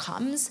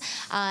outcomes.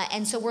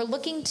 And so we're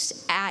looking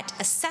at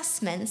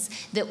assessments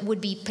that would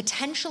be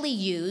potentially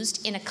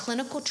used in a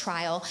clinical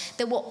trial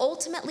that will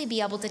ultimately be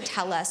able to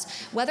tell us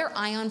whether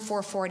Ion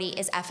 440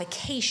 is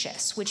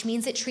efficacious, which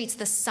means it treats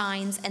the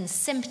signs and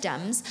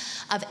symptoms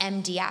of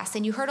MDS. class,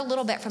 and you heard a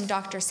little bit from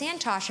Dr.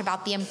 Santosh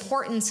about the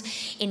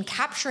importance in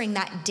capturing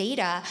that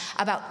data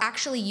about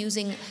actually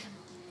using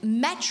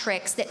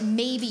metrics that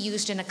may be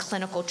used in a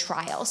clinical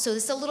trial. So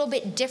this is a little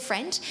bit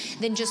different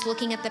than just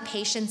looking at the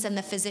patients and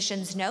the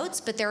physician's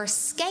notes, but there are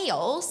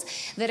scales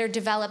that are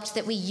developed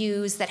that we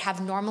use that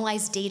have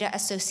normalized data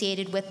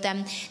associated with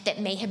them that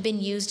may have been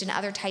used in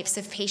other types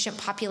of patient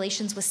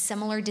populations with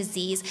similar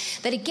disease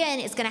that, again,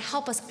 is going to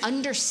help us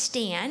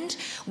understand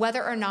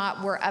whether or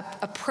not we're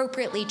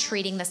appropriately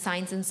treating the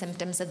signs and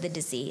symptoms of the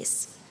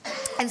disease.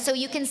 And so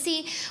you can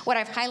see what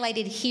I've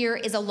highlighted here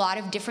is a lot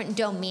of different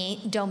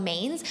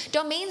domains.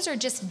 Domains are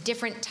just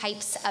different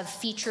types of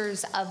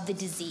features of the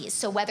disease.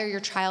 So whether your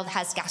child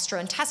has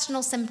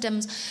gastrointestinal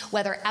symptoms,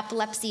 whether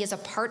epilepsy is a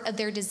part of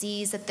their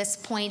disease at this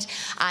point,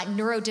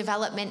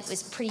 neurodevelopment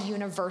is pretty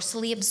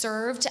universally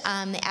observed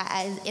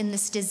in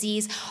this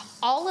disease.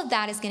 All of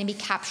that is going to be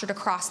captured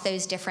across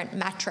those different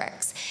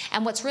metrics.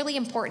 And what's really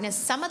important is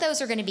some of those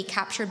are going to be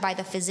captured by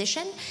the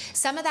physician.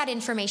 Some of that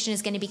information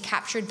is going to be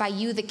captured by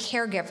you, the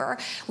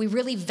caregiver. We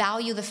really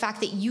value the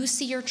fact that you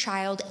see your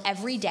child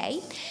every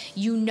day.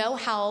 You know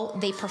how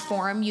they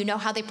perform. You know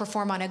how they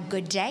perform on a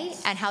good day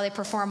and how they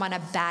perform on a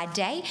bad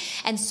day.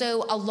 And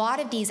so a lot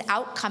of these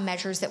outcome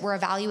measures that we're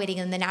evaluating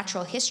in the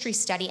natural history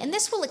study, and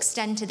this will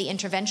extend to the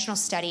interventional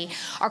study,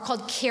 are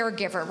called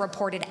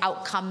caregiver-reported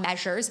outcome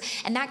measures.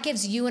 And that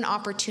gives you an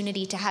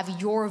opportunity to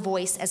have your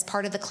voice as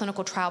part of the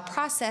clinical trial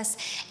process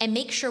and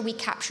make sure we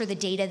capture the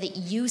data that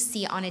you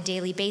see on a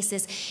daily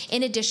basis,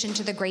 in addition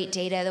to the great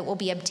data that will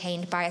be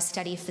obtained by a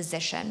study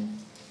physician.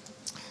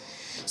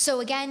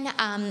 So again,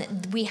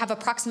 we have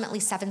approximately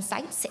 7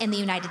 sites in the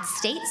United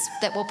States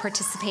that will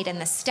participate in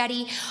this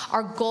study.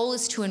 Our goal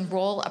is to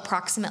enroll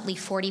approximately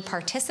 40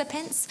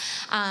 participants.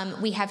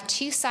 We have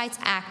 2 sites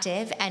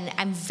active, and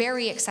I'm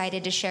very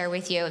excited to share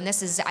with you, and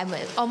this is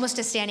almost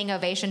a standing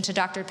ovation to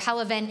Dr.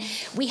 Pelevin.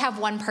 We have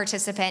 1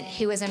 participant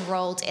who is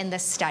enrolled in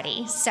this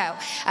study. So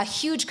a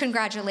huge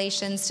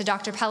congratulations to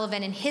Dr.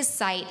 Pelevin and his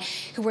site,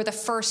 who were the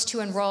first to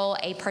enroll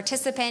a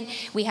participant.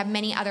 We have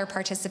many other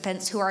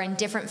participants who are in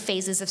different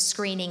phases of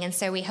screening. And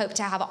so we hope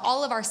to have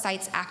all of our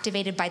sites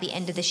activated by the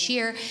end of this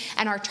year,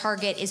 and our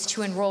target is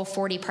to enroll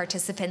 40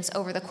 participants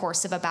over the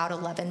course of about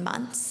 11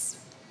 months.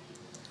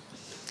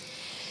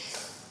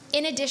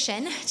 In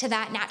addition to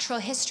that natural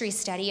history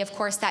study, of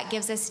course, that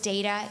gives us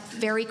data,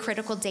 very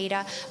critical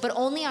data, but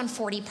only on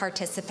 40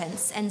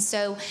 participants. And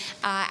so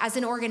as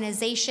an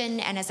organization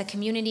and as a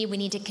community, we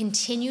need to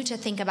continue to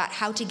think about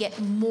how to get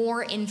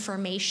more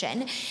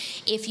information.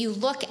 If you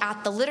look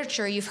at the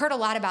literature, you've heard a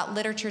lot about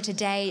literature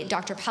today.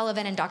 Dr.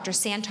 Pelevin and Dr.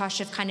 Santosh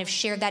have kind of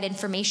shared that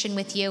information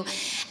with you.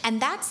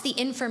 And that's the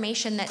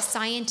information that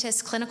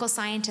scientists, clinical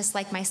scientists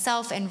like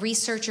myself, and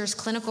researchers,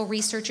 clinical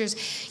researchers,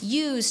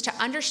 use to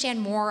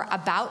understand more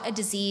about a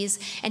disease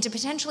and to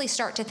potentially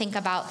start to think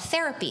about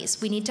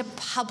therapies. We need to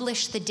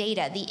publish the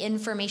data, the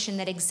information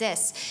that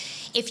exists.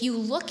 If you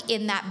look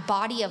in that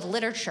body of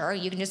literature,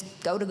 you can just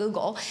go to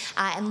Google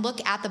and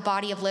look at the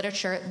body of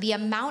literature, the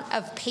amount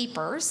of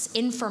papers,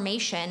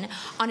 information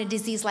on a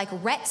disease like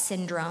Rett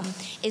syndrome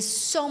is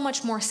so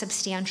much more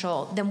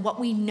substantial than what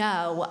we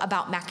know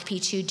about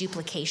Mecp2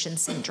 duplication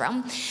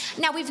syndrome.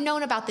 Now, we've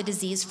known about the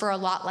disease for a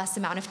lot less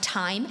amount of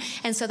time,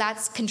 and so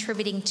that's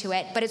contributing to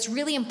it, but it's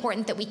really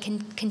important that we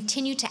can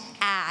continue to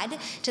add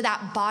to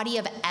that body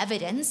of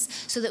evidence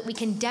so that we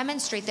can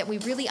demonstrate that we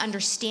really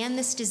understand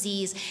this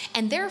disease,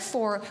 and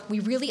therefore we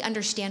really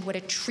understand what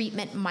a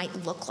treatment might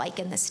look like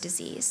in this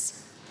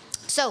disease.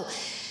 So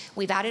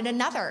we've added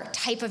another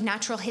type of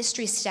natural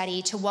history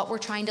study to what we're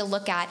trying to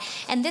look at,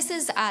 and this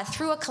is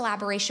through a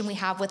collaboration we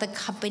have with a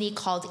company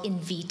called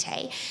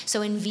Invitae.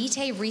 So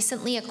Invitae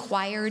recently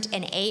acquired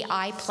an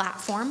AI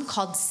platform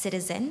called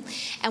Citizen,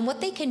 and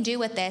what they can do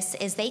with this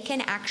is they can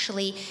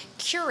actually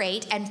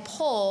curate and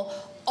pull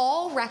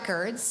all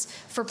records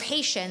for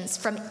patients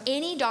from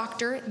any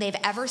doctor they've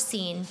ever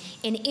seen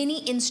in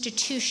any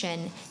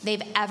institution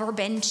they've ever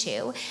been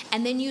to,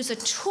 and then use a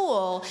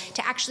tool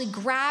to actually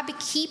grab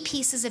key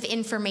pieces of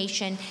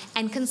information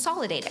and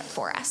consolidate it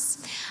for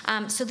us.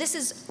 So this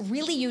is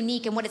really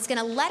unique, and what it's going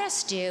to let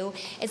us do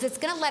is it's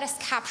going to let us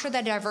capture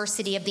the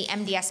diversity of the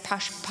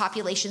MDS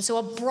population, so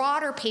a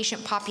broader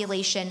patient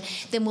population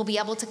than we'll be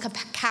able to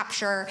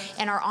capture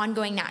in our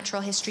ongoing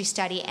natural history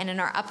study and in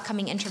our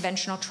upcoming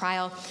interventional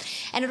trial.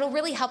 And it'll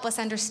really help us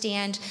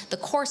understand the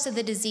course of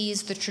the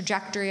disease, the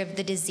trajectory of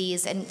the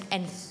disease, and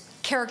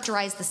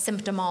characterize the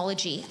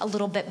symptomology a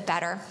little bit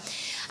better.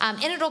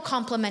 And it'll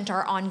complement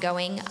our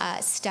ongoing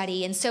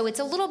study. And so it's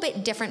a little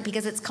bit different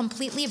because it's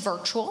completely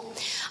virtual.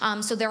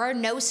 So there are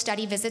no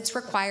study visits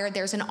required.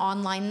 There's an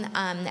online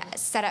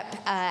setup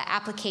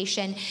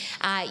application.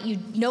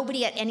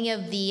 Nobody at any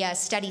of the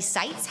study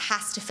sites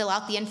has to fill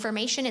out the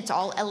information. It's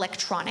all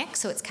electronic,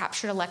 so it's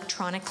captured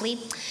electronically.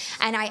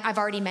 And I've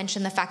already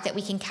mentioned the fact that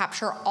we can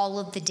capture all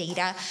of the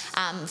data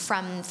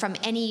from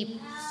any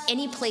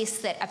place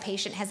that a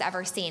patient has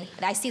ever seen.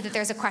 I see that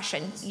there's a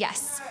question.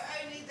 Yes.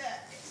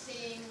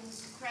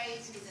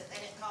 Crazy that then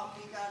it can't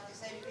be done,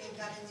 it's only being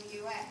done in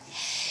the US.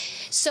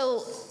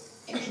 So,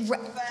 if it's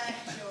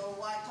virtual,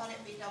 why can't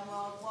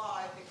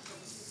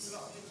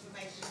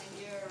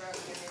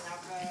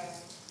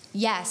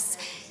Yes.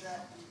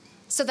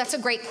 So that's a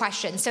great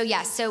question. So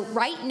yes, so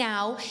right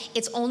now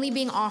it's only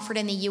being offered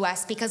in the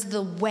US because of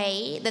the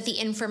way that the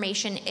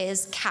information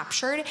is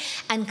captured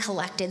and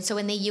collected. So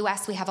in the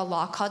US we have a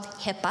law called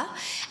HIPAA,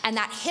 and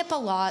that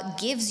HIPAA law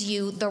gives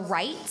you the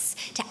rights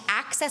to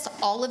access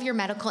all of your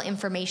medical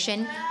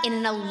information in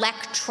an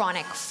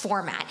electronic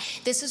format.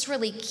 This is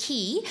really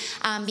key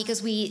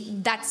because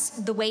that's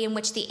the way in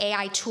which the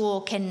AI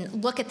tool can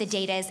look at the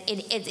data is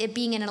it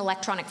being in an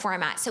electronic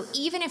format. So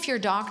even if your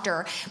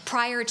doctor,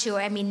 prior to,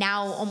 I mean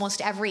now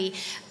almost every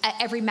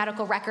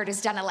medical record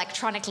is done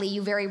electronically.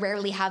 You very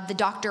rarely have the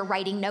doctor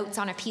writing notes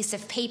on a piece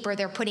of paper.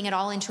 They're putting it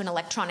all into an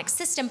electronic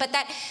system, but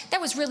that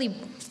was really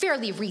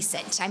fairly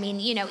recent. I mean,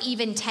 you know,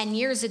 even 10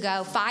 years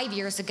ago, 5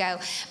 years ago,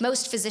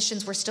 most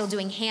physicians were still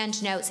doing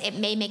hand notes. It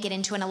may make it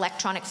into an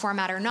electronic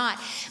format or not,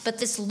 but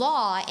this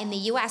law in the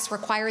US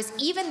requires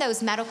even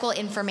those medical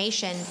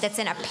information that's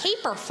in a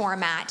paper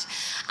format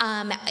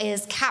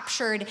is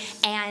captured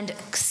and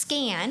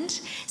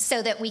scanned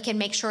so that we can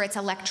make sure it's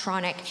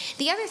electronic.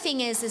 The other thing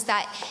is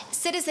that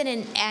Citizen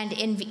and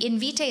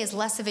Invitae is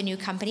less of a new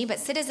company, but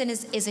Citizen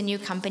is a new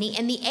company,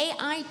 and the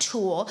AI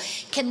tool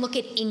can look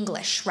at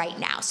English right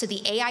now. So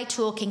the AI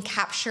tool can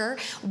capture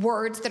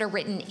words that are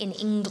written in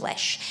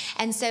English.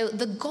 And so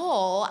the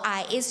goal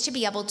is to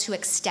be able to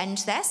extend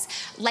this,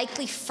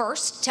 likely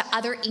first to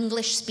other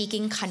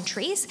English-speaking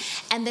countries,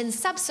 and then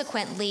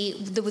subsequently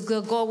the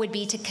goal would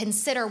be to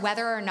consider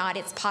whether or not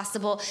it's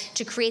possible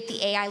to create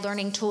the AI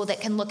learning tool that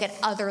can look at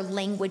other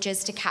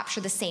languages to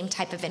capture the same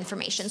type of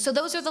information. So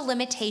those are the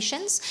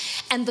limitations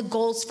and the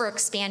goals for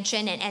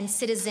expansion, and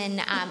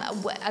Citizen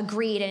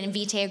agreed and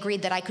Invitae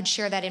agreed that I could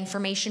share that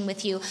information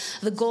with you.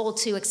 The goal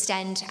to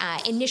extend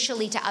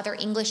initially to other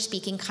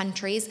English-speaking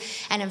countries,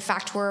 and in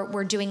fact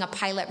we're doing a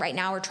pilot right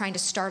now. We're trying to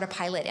start a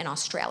pilot in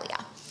Australia.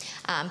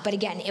 But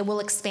again, it will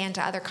expand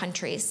to other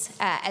countries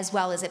as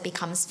well as it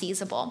becomes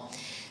feasible.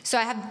 So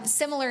I have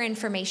similar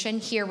information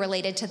here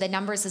related to the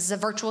numbers. This is a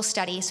virtual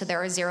study, so there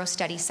are 0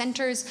 study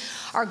centers.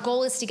 Our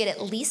goal is to get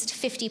at least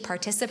 50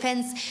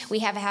 participants. We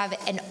have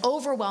an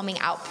overwhelming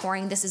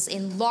outpouring. This is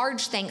in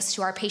large thanks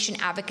to our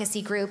patient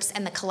advocacy groups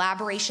and the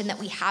collaboration that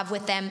we have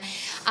with them.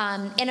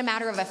 In a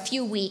matter of a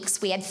few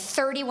weeks, we had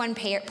 31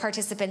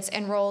 participants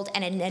enrolled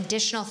and an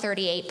additional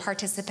 38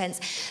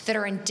 participants that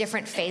are in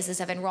different phases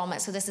of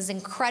enrollment. So this is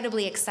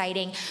incredibly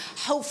exciting.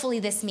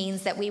 Hopefully this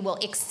means that we will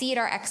exceed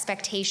our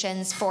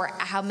expectations for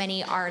how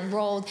many are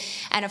enrolled.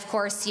 And of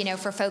course, you know,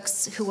 for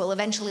folks who will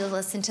eventually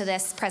listen to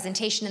this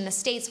presentation in the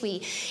States,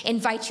 we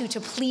invite you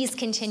to please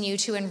continue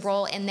to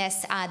enroll in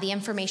this. The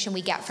information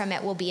we get from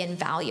it will be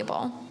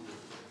invaluable.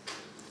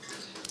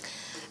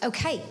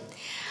 Okay.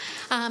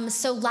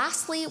 So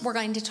lastly, we're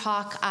going to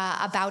talk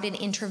about an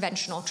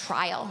interventional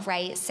trial,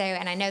 right? So,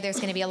 and I know there's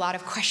going to be a lot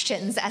of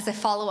questions as a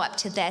follow-up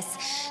to this.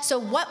 So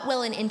what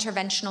will an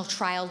interventional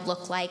trial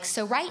look like?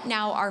 So right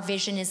now, our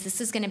vision is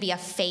this is going to be a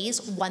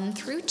phase 1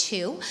 through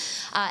 2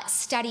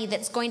 study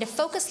that's going to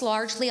focus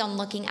largely on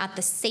looking at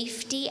the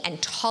safety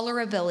and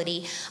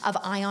tolerability of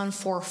Ion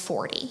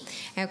 440,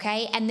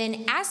 okay? And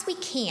then as we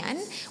can,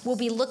 we'll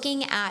be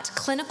looking at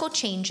clinical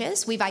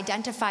changes. We've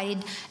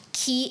identified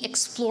key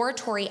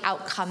exploratory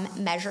outcome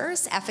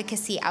measures,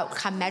 efficacy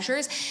outcome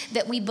measures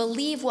that we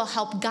believe will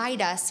help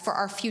guide us for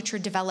our future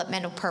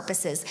developmental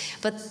purposes.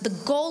 But the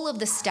goal of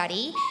the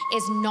study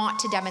is not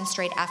to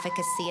demonstrate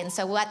efficacy. And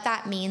so what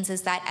that means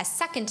is that a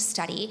second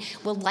study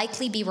will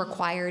likely be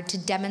required to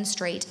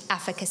demonstrate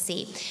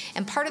efficacy.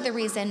 And part of the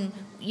reason,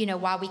 you know,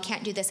 why we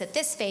can't do this at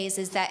this phase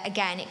is that,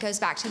 again, it goes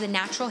back to the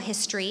natural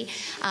history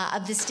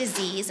of this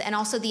disease and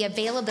also the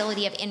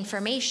availability of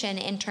information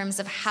in terms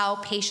of how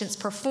patients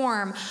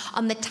perform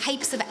on the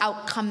types of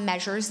outcome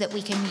measures that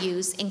we can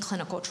use in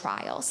clinical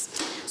trials.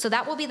 So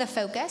that will be the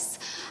focus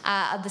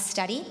of the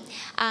study.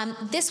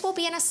 This will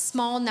be in a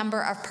small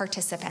number of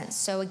participants.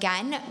 So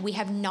again, we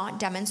have not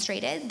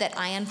demonstrated that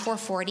Ion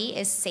 440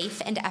 is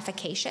safe and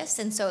efficacious,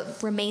 and so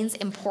it remains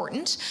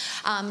important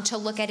to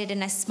look at it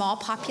in a small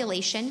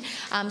population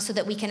so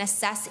that we can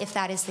assess if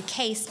that is the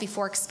case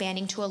before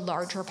expanding to a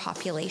larger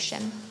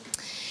population.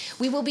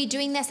 We will be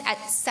doing this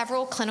at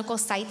several clinical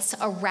sites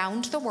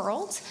around the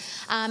world,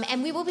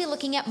 and we will be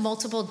looking at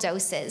multiple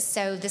doses.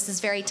 So this is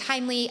very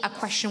timely. A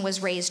question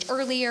was raised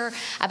earlier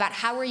about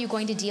how are you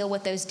going to deal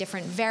with those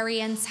different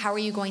variants? How are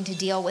you going to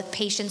deal with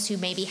patients who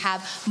maybe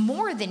have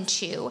more than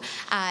 2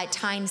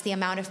 times the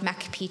amount of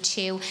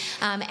Mecp2?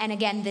 And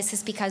again, this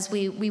is because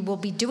we will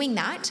be doing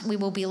that. We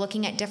will be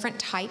looking at different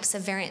types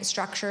of variant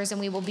structures,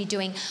 and we will be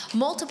doing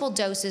multiple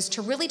doses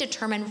to really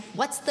determine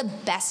what's the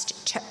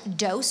best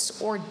dose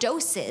or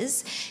doses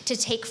to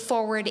take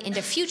forward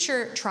into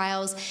future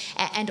trials,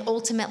 and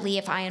ultimately,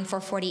 if Ion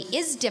 440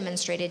 is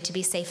demonstrated to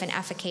be safe and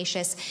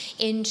efficacious,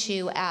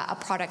 into a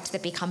product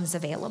that becomes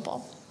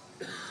available.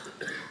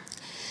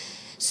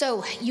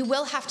 So you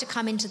will have to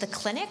come into the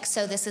clinic.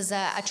 So this is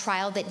a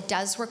trial that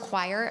does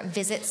require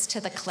visits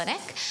to the clinic.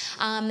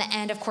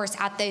 And of course,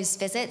 at those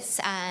visits,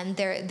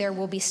 there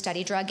will be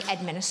study drug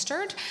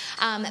administered.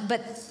 But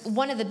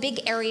one of the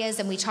big areas,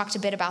 and we talked a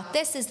bit about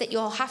this, is that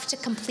you'll have to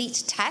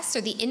complete tests,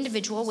 or the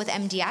individual with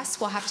MDS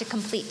will have to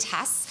complete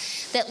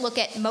tests that look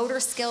at motor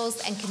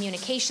skills and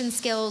communication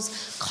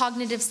skills,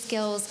 cognitive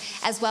skills,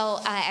 as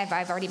well.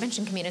 I've already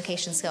mentioned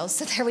communication skills,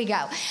 so there we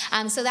go.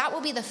 So that will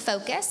be the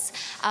focus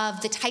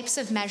of the types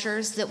of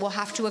measures that will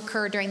have to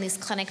occur during these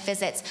clinic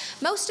visits.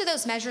 Most of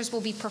those measures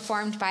will be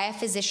performed by a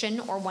physician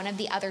or one of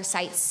the other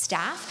site's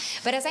staff.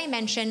 But as I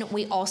mentioned,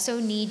 we also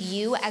need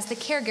you as the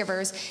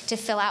caregivers to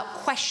fill out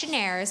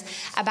questionnaires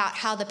about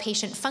how the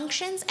patient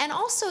functions and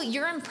also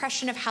your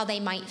impression of how they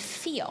might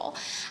feel.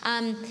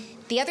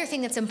 The other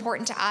thing that's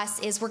important to us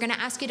is we're going to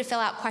ask you to fill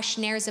out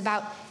questionnaires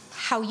about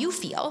how you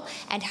feel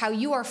and how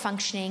you are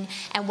functioning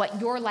and what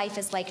your life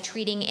is like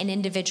treating an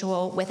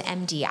individual with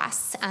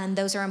MDS. And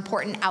those are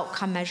important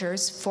outcome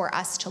measures for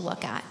us to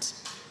look at.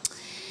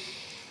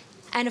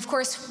 And of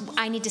course,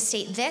 I need to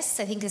state this,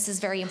 I think this is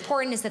very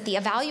important, is that the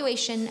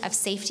evaluation of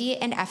safety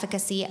and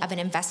efficacy of an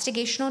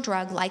investigational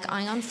drug like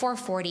Ion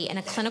 440 in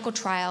a clinical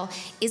trial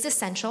is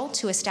essential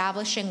to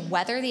establishing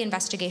whether the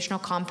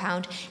investigational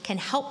compound can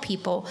help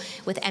people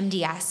with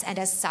MDS. And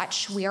as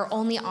such, we are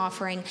only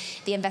offering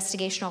the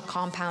investigational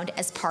compound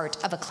as part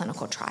of a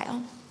clinical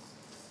trial.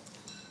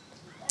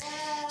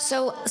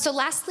 So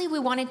lastly, we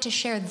wanted to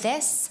share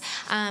this.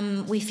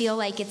 We feel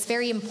like it's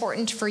very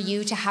important for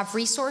you to have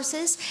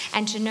resources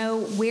and to know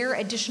where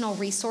additional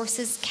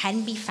resources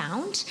can be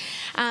found.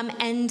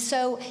 And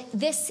so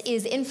this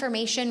is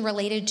information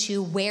related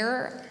to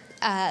where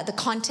the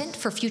content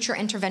for future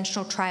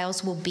interventional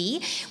trials will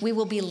be. We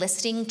will be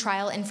listing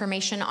trial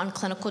information on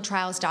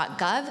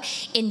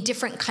clinicaltrials.gov. In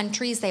different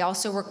countries, they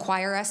also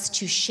require us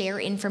to share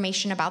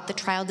information about the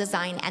trial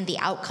design and the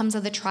outcomes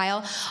of the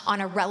trial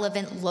on a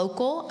relevant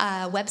local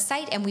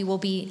website, and we will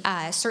be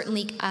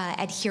certainly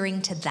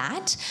adhering to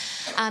that.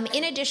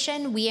 In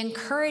addition, we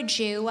encourage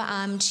you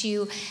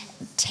to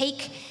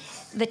take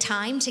the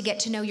time to get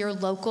to know your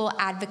local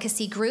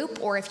advocacy group,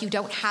 or if you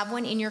don't have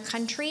one in your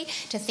country,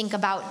 to think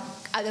about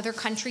other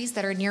countries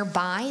that are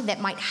nearby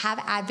that might have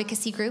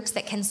advocacy groups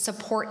that can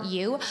support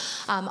you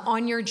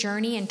on your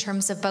journey in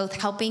terms of both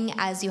helping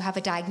as you have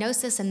a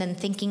diagnosis and then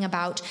thinking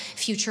about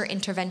future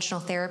interventional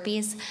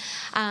therapies.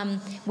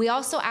 We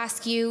also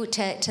ask you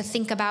to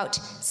think about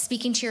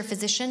speaking to your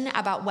physician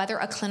about whether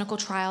a clinical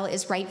trial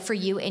is right for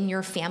you and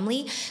your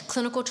family.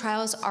 Clinical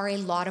trials are a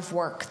lot of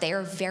work. They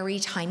are very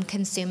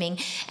time-consuming,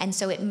 and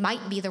so it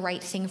might be the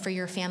right thing for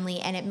your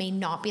family, and it may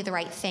not be the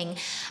right thing.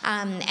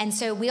 And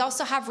so we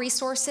also have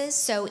resources.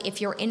 So if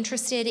you're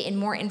interested in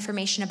more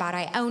information about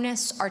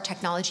Ionis, our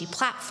technology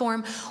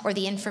platform, or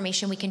the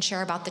information we can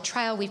share about the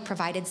trial, we've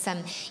provided some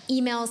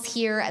emails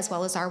here as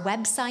well as our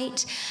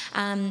website.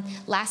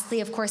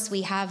 Lastly, of course,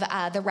 we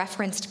have the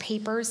referenced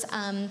papers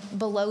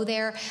below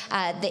there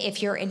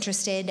if you're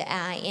interested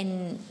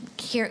in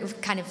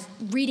kind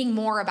of reading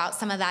more about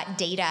some of that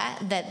data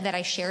that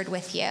I shared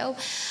with you.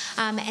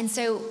 And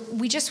so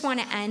we just want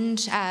to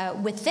end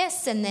with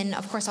this, and then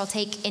of course I'll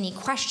take any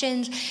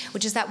questions,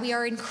 which is that we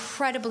are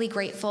incredibly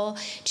grateful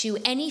to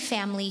any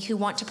family who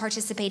want to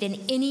participate in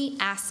any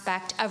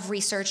aspect of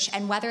research,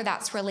 and whether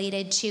that's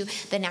related to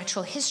the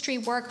natural history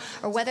work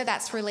or whether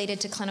that's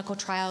related to clinical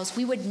trials.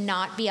 We would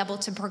not be able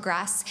to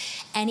progress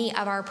any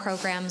of our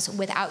programs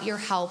without your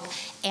help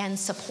and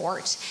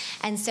support.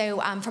 And so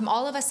from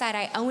all of us at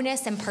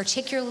Ionis, and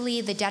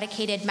particularly the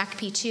dedicated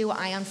Mecp2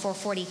 Ion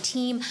 440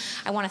 team,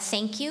 I want to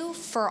thank you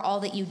for all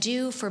that you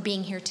do, for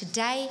being here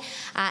today,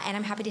 and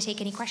I'm happy to take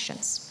any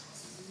questions.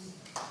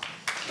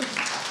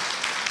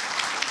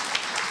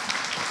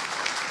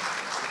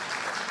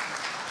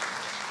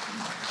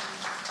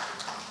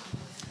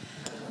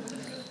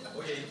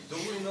 Okay, do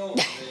we know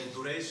the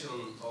duration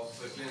of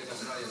the clinical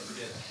trial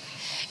together?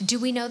 Do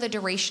we know the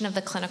duration of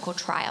the clinical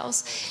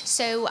trials?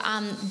 So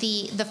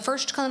the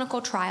first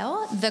clinical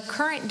trial, the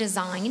current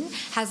design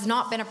has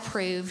not been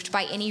approved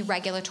by any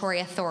regulatory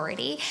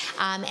authority.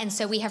 And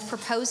so we have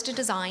proposed a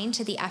design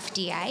to the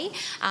FDA,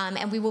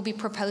 and we will be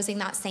proposing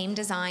that same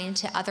design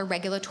to other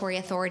regulatory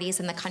authorities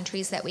in the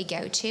countries that we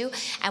go to.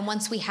 And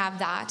once we have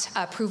that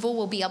approval,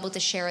 we'll be able to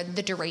share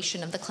the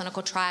duration of the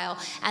clinical trial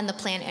and the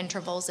planned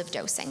intervals of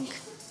dosing.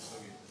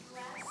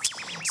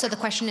 So the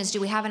question is,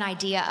 do we have an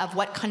idea of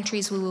what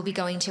countries we will be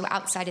going to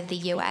outside of the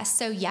US?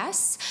 So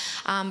yes,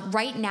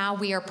 right now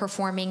we are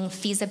performing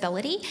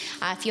feasibility.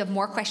 If you have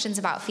more questions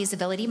about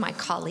feasibility, my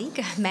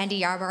colleague, Mandy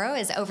Yarborough,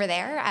 is over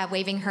there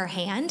waving her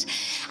hand.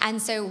 And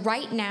so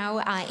right now,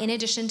 in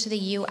addition to the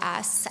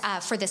US,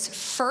 for this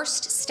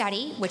first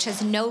study, which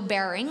has no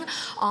bearing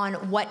on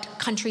what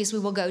countries we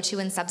will go to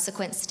in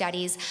subsequent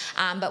studies,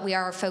 but we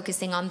are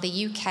focusing on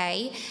the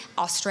UK,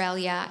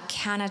 Australia,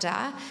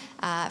 Canada,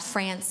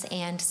 France,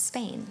 and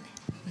Spain.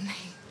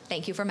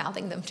 Thank you for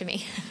mouthing them to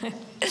me.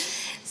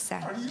 So.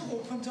 Are you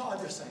open to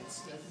other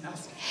sites?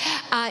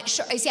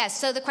 Sure. Yes.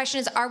 So the question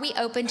is, are we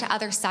open to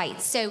other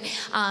sites? So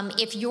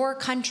if your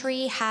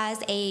country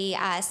has a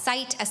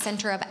site, a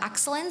center of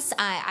excellence,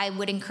 I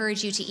would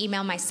encourage you to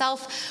email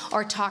myself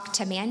or talk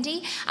to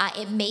Mandy.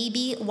 It may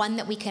be one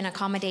that we can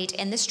accommodate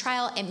in this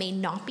trial. It may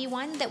not be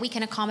one that we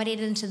can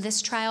accommodate into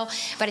this trial.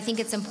 But I think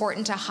it's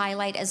important to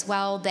highlight as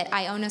well that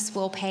Ionis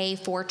will pay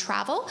for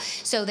travel.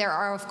 So there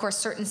are, of course,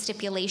 certain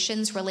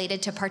stipulations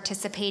related to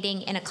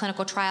participating in a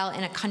clinical trial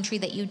in a country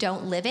that you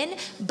don't live in,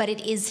 but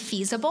it is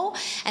feasible.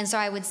 And so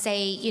I would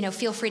say,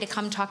 feel free to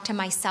come talk to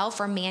myself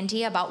or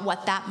Mandy about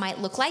what that might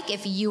look like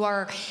if you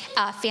are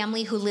a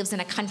family who lives in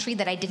a country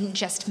that I didn't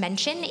just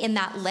mention in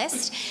that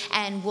list,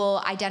 and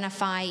we'll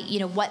identify,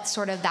 what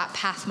sort of that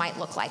path might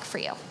look like for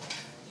you.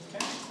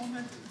 Can I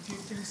comment a few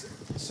things?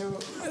 So,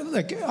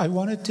 I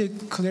wanted to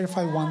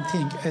clarify one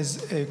thing,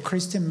 as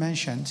Christine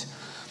mentioned.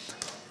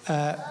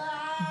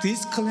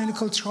 These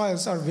clinical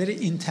trials are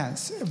very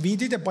intense. We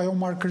did a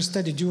biomarker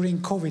study during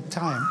COVID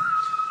time.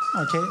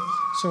 Okay,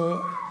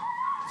 so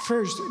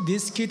first,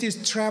 this kid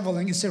is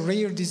traveling. It's a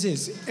rare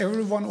disease.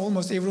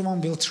 Almost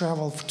everyone will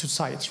travel to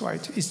sites,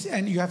 right?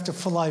 And you have to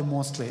fly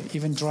mostly.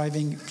 Even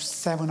driving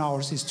 7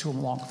 hours is too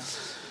long.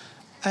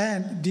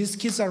 And these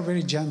kids are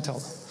very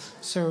gentle.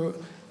 So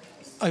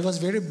I was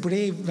very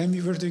brave when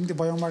we were doing the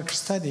biomarker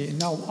study.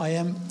 Now I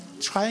am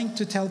trying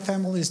to tell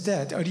families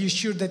that, are you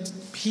sure that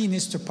he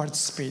needs to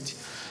participate?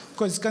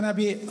 Because it's going to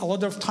be a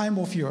lot of time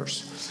of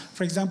yours.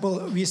 For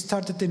example, we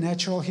started the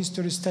natural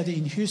history study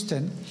in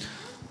Houston.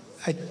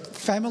 A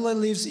family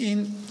lives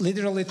in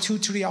literally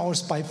 2-3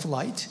 hours by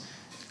flight,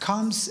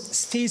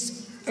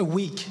 stays a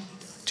week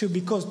to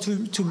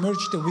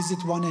merge the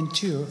visit 1 and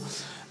 2.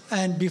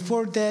 And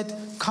before that,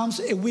 comes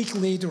a week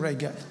later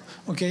again,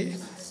 okay?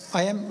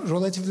 I am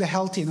relatively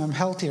healthy, and I'm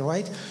healthy,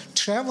 right?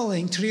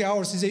 Traveling 3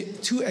 hours is a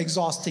too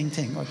exhausting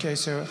thing, okay?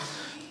 So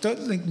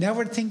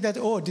never think that,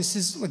 this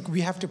is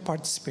we have to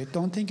participate.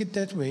 Don't think it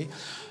that way.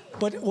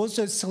 But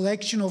also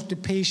selection of the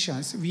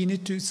patients. We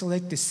need to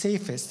select the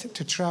safest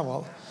to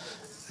travel.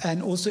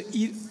 And also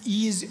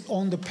ease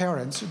on the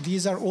parents.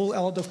 These are all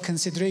a lot of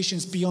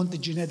considerations beyond the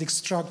genetic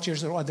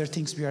structures or other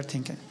things we are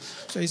thinking.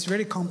 So it's a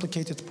very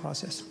complicated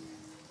process.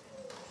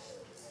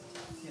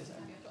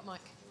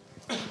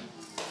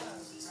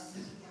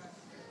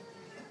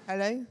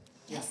 Hello?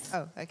 Yes.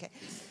 Oh, okay.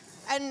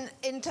 And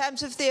in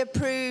terms of the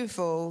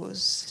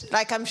approvals,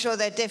 I'm sure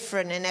they're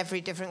different in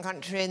every different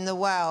country in the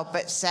world,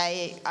 but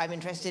say I'm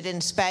interested in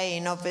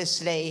Spain,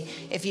 obviously.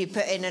 If you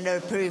put in an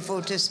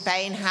approval to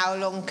Spain, how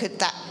long could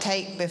that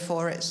take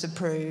before it's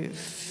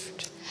approved?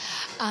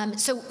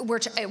 So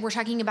we're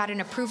talking about an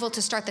approval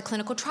to start the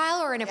clinical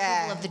trial or an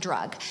approval of the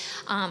drug?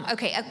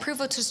 Okay,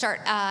 approval to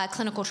start a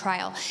clinical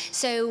trial.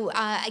 So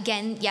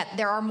again,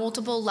 there are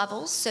multiple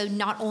levels. So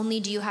not only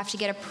do you have to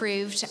get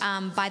approved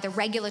by the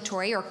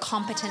regulatory or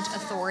competent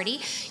authority,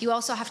 you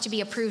also have to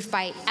be approved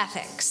by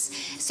ethics.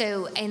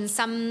 So in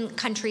some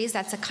countries,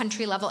 that's a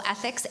country level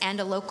ethics and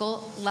a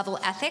local level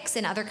ethics.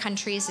 In other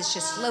countries, it's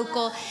just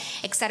local,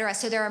 et cetera.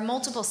 So there are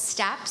multiple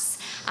steps.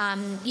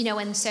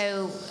 And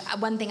so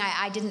one thing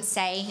I didn't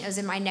say, it was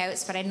in my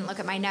notes, but I didn't look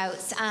at my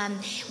notes,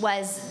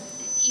 was,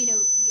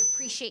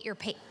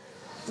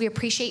 we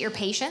appreciate your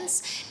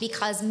patience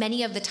because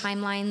many of the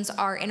timelines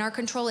are in our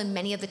control and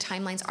many of the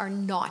timelines are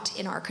not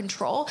in our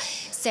control.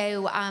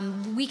 So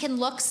we can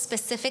look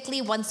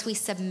specifically once we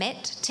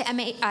submit to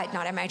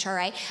not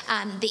MHRA,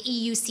 the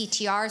EU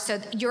CTR. So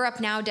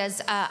Europe now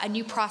does a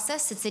new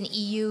process. It's an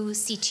EU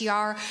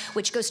CTR,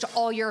 which goes to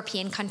all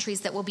European countries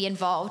that will be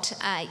involved.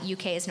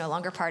 UK is no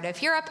longer part of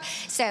Europe,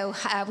 so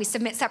we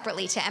submit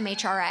separately to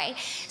MHRA.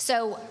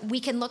 So we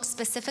can look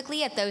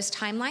specifically at those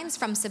timelines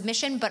from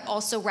submission, but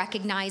also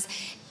recognize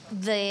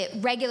the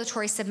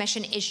regulatory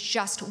submission is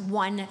just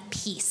one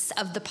piece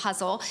of the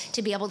puzzle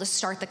to be able to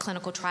start the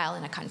clinical trial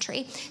in a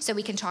country. So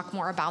we can talk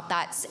more about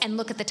that and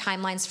look at the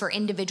timelines for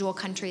individual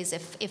countries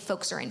if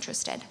folks are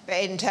interested.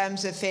 But in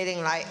terms of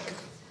feeling like,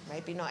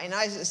 maybe not in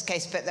Isaac's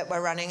case, but that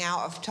we're running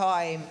out of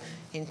time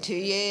in 2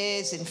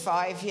 years, in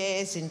 5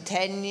 years, in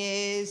 10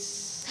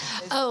 years?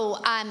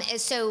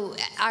 So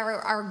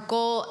our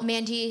goal,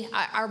 Mandy,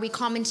 are we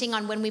commenting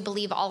on when we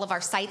believe all of our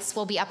sites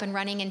will be up and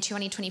running in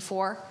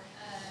 2024?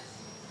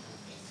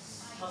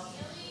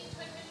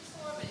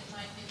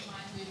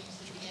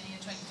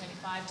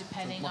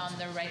 Depending on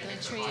the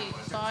regulatory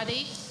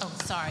body. Oh,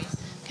 sorry.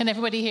 Can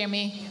everybody hear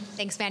me?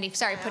 Thanks, Mandy.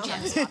 Sorry, put you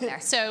on the spot there.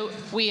 So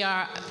we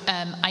are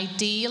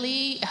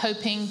ideally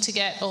hoping to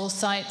get all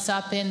sites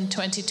up in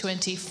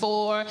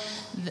 2024.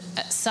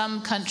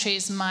 Some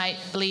countries might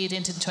bleed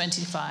into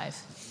 25.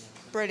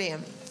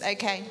 Brilliant.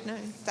 Okay. No,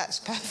 that's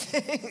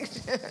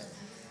perfect.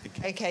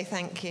 Okay,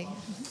 thank you.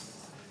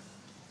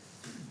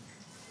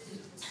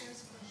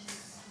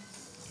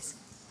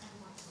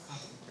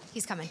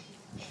 He's coming.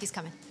 He's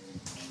coming.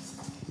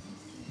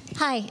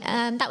 Hi,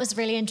 that was a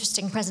really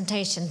interesting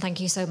presentation. Thank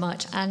you so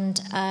much.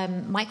 And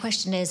my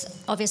question is,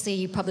 obviously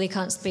you probably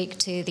can't speak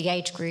to the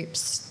age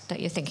groups that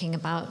you're thinking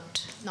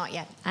about. Not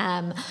yet.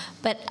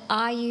 But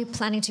are you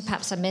planning to,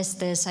 perhaps I missed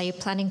this, are you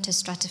planning to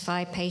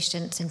stratify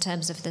patients in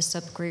terms of the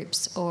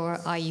subgroups, or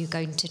are you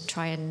going to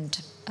try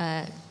and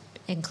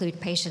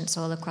include patients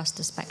all across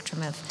the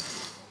spectrum of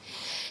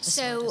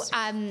So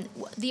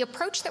the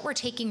approach that we're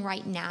taking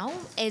right now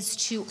is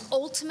to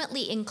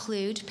ultimately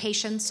include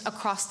patients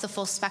across the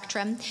full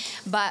spectrum,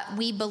 but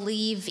we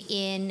believe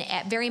in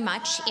very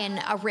much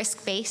in a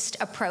risk-based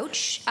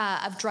approach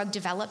of drug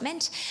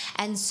development.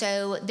 And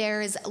so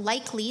there's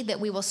likely that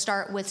we will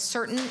start with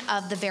certain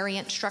of the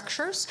variant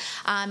structures,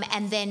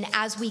 and then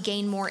as we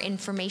gain more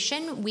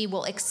information, we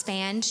will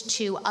expand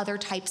to other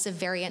types of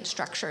variant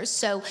structures.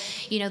 So,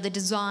 you know, the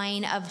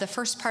design of the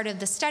first part of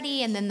the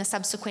study and then the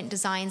subsequent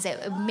designs, it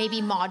may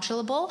be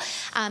modulable.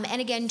 And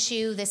again,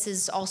 too, this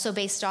is also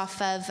based off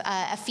of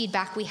a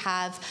feedback we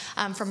have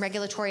from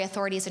regulatory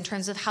authorities in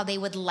terms of how they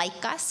would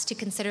like us to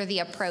consider the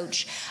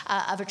approach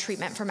of a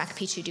treatment for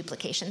Mecp2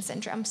 duplication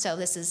syndrome. So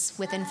this is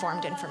with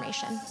informed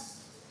information.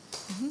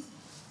 Mm-hmm.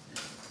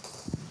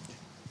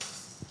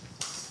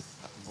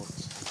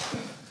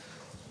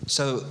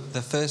 So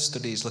the first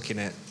study is looking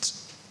at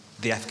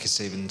the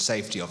efficacy and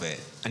safety of it,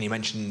 and you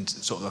mentioned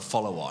sort of a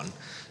follow-on.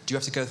 Do you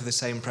have to go through the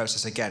same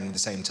process again with the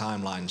same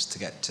timelines to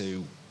get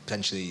to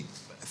potentially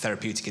a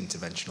therapeutic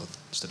interventional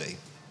study?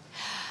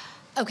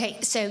 Okay,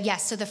 so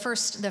yes, so the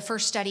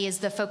first study is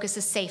the focus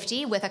is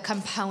safety with a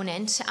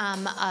component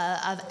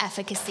of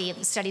efficacy.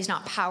 The study is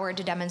not powered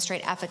to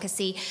demonstrate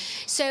efficacy.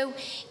 So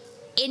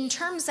in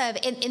terms of,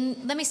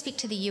 let me speak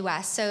to the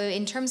U.S. So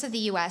in terms of the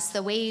U.S.,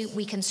 the way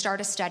we can start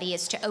a study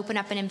is to open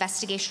up an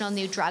investigational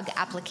new drug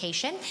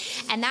application,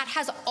 and that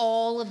has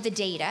all of the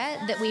data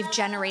that we've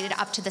generated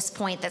up to this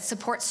point that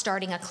supports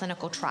starting a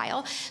clinical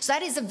trial. So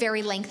that is a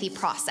very lengthy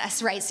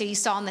process, right? So you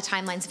saw in the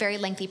timelines, very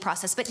lengthy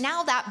process. But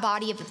now that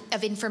body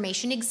of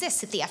information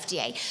exists at the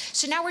FDA.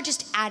 So now we're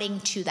just adding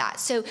to that.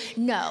 So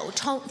no,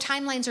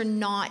 timelines are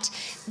not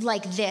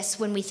like this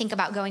when we think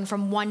about going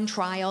from one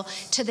trial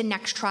to the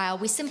next trial.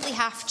 We simply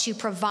have to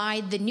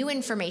provide the new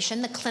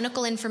information, the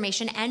clinical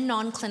information and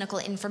non-clinical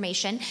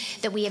information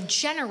that we have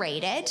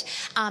generated,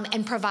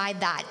 and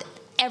provide that.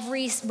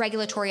 Every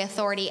regulatory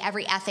authority,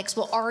 every ethics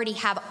will already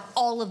have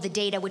all of the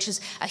data, which is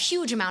a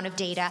huge amount of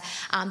data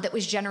that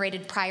was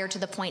generated prior to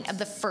the point of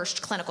the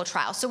first clinical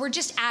trial. So we're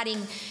just adding,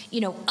 you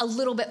know, a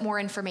little bit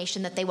more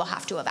information that they will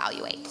have to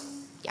evaluate.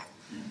 Yeah.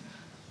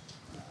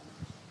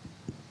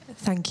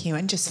 Thank you.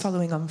 And just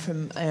following on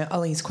from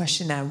Ollie's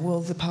question now,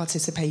 will the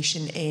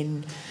participation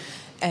in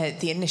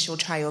the initial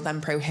trial then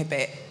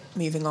prohibit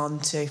moving on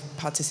to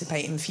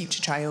participate in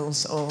future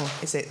trials, or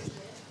is it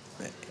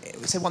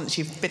so once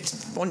you've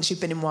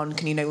been in one,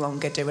 can you no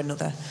longer do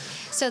another?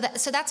 So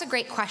that's a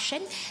great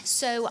question.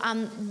 So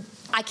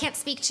I can't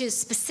speak to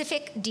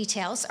specific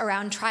details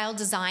around trial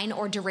design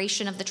or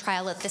duration of the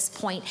trial at this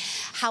point.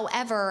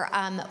 However,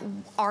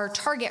 our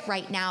target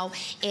right now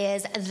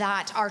is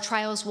that our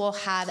trials will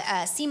have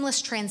a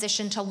seamless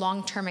transition to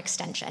long-term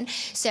extension.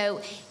 So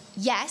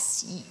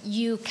yes,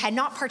 you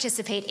cannot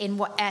participate in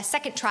a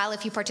second trial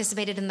if you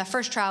participated in the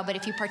first trial, but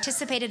if you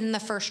participated in the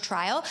first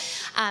trial,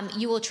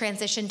 you will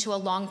transition to a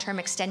long-term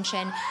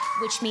extension,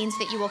 which means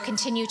that you will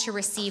continue to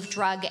receive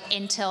drug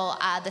until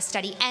the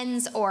study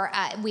ends or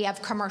we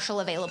have commercial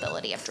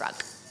availability of drug.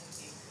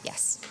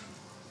 Yes.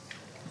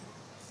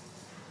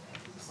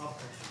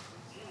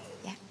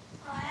 Yeah.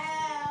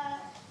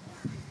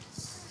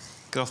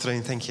 Good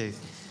afternoon, thank you.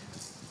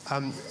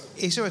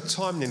 Is there a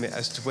time limit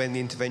as to when the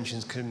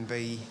interventions can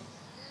be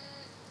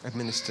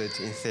administered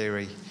in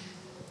theory?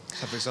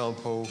 So, for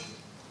example...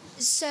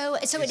 So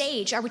at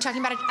age, are we talking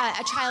about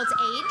a child's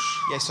age?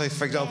 Yeah, so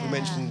for example, you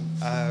mentioned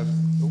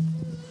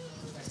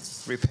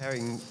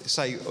repairing,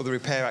 say, or the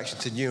repair action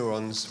to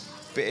neurons,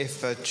 but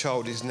if a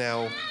child is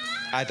now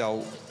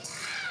adult,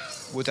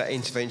 would that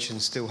intervention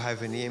still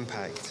have any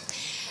impact?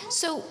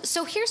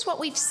 So here's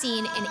what we've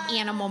seen in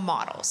animal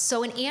models.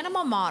 So in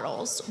animal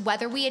models,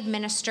 whether we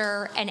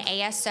administer an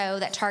ASO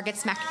that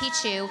targets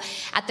Mecp2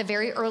 at the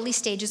very early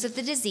stages of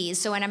the disease,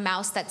 so in a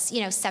mouse that's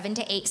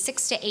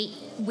 6 to 8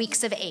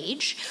 weeks of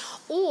age,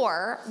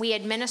 or we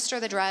administer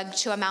the drug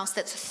to a mouse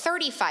that's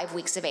 35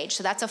 weeks of age,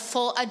 so that's a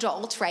full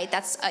adult, right?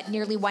 That's a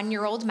nearly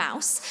 1-year-old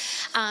mouse.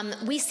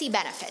 We see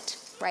benefit.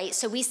 Right?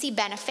 So we see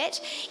benefit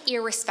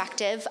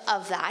irrespective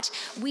of that.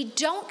 We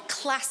don't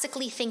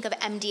classically think of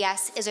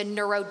MDS as a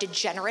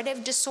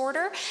neurodegenerative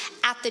disorder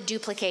at the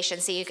duplication.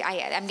 See,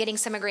 I'm getting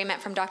some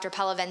agreement from Dr.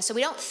 Pelovin. So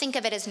we don't think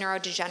of it as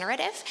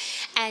neurodegenerative.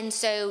 And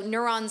so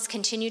neurons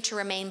continue to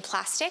remain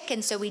plastic.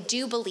 And so we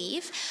do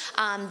believe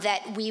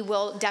that we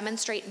will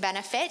demonstrate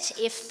benefit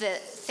if the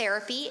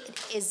therapy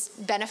is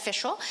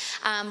beneficial.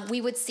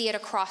 We would see it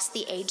across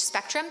the age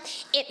spectrum.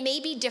 It may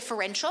be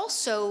differential.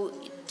 So,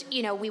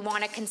 we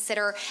want to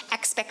consider your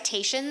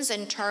expectations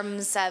in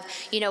terms of,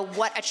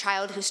 what a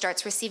child who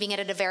starts receiving it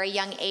at a very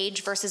young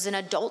age versus an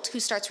adult who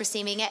starts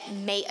receiving it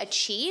may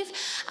achieve.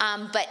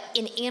 But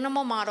in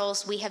animal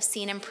models, we have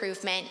seen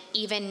improvement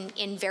even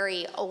in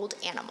very old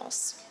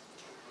animals.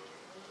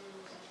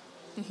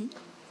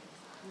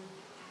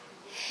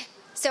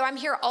 So I'm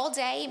here all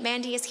day.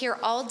 Mandy is here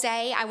all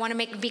day. I want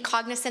to be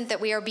cognizant that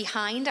we are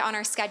behind on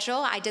our schedule.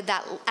 I did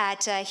that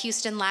at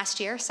Houston last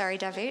year. Sorry,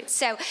 Davut.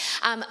 So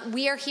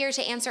we are here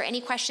to answer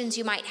any questions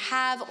you might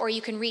have, or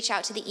you can reach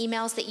out to the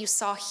emails that you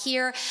saw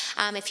here.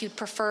 If you'd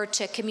prefer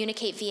to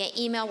communicate via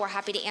email, we're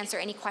happy to answer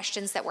any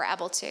questions that we're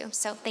able to.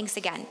 So thanks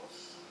again.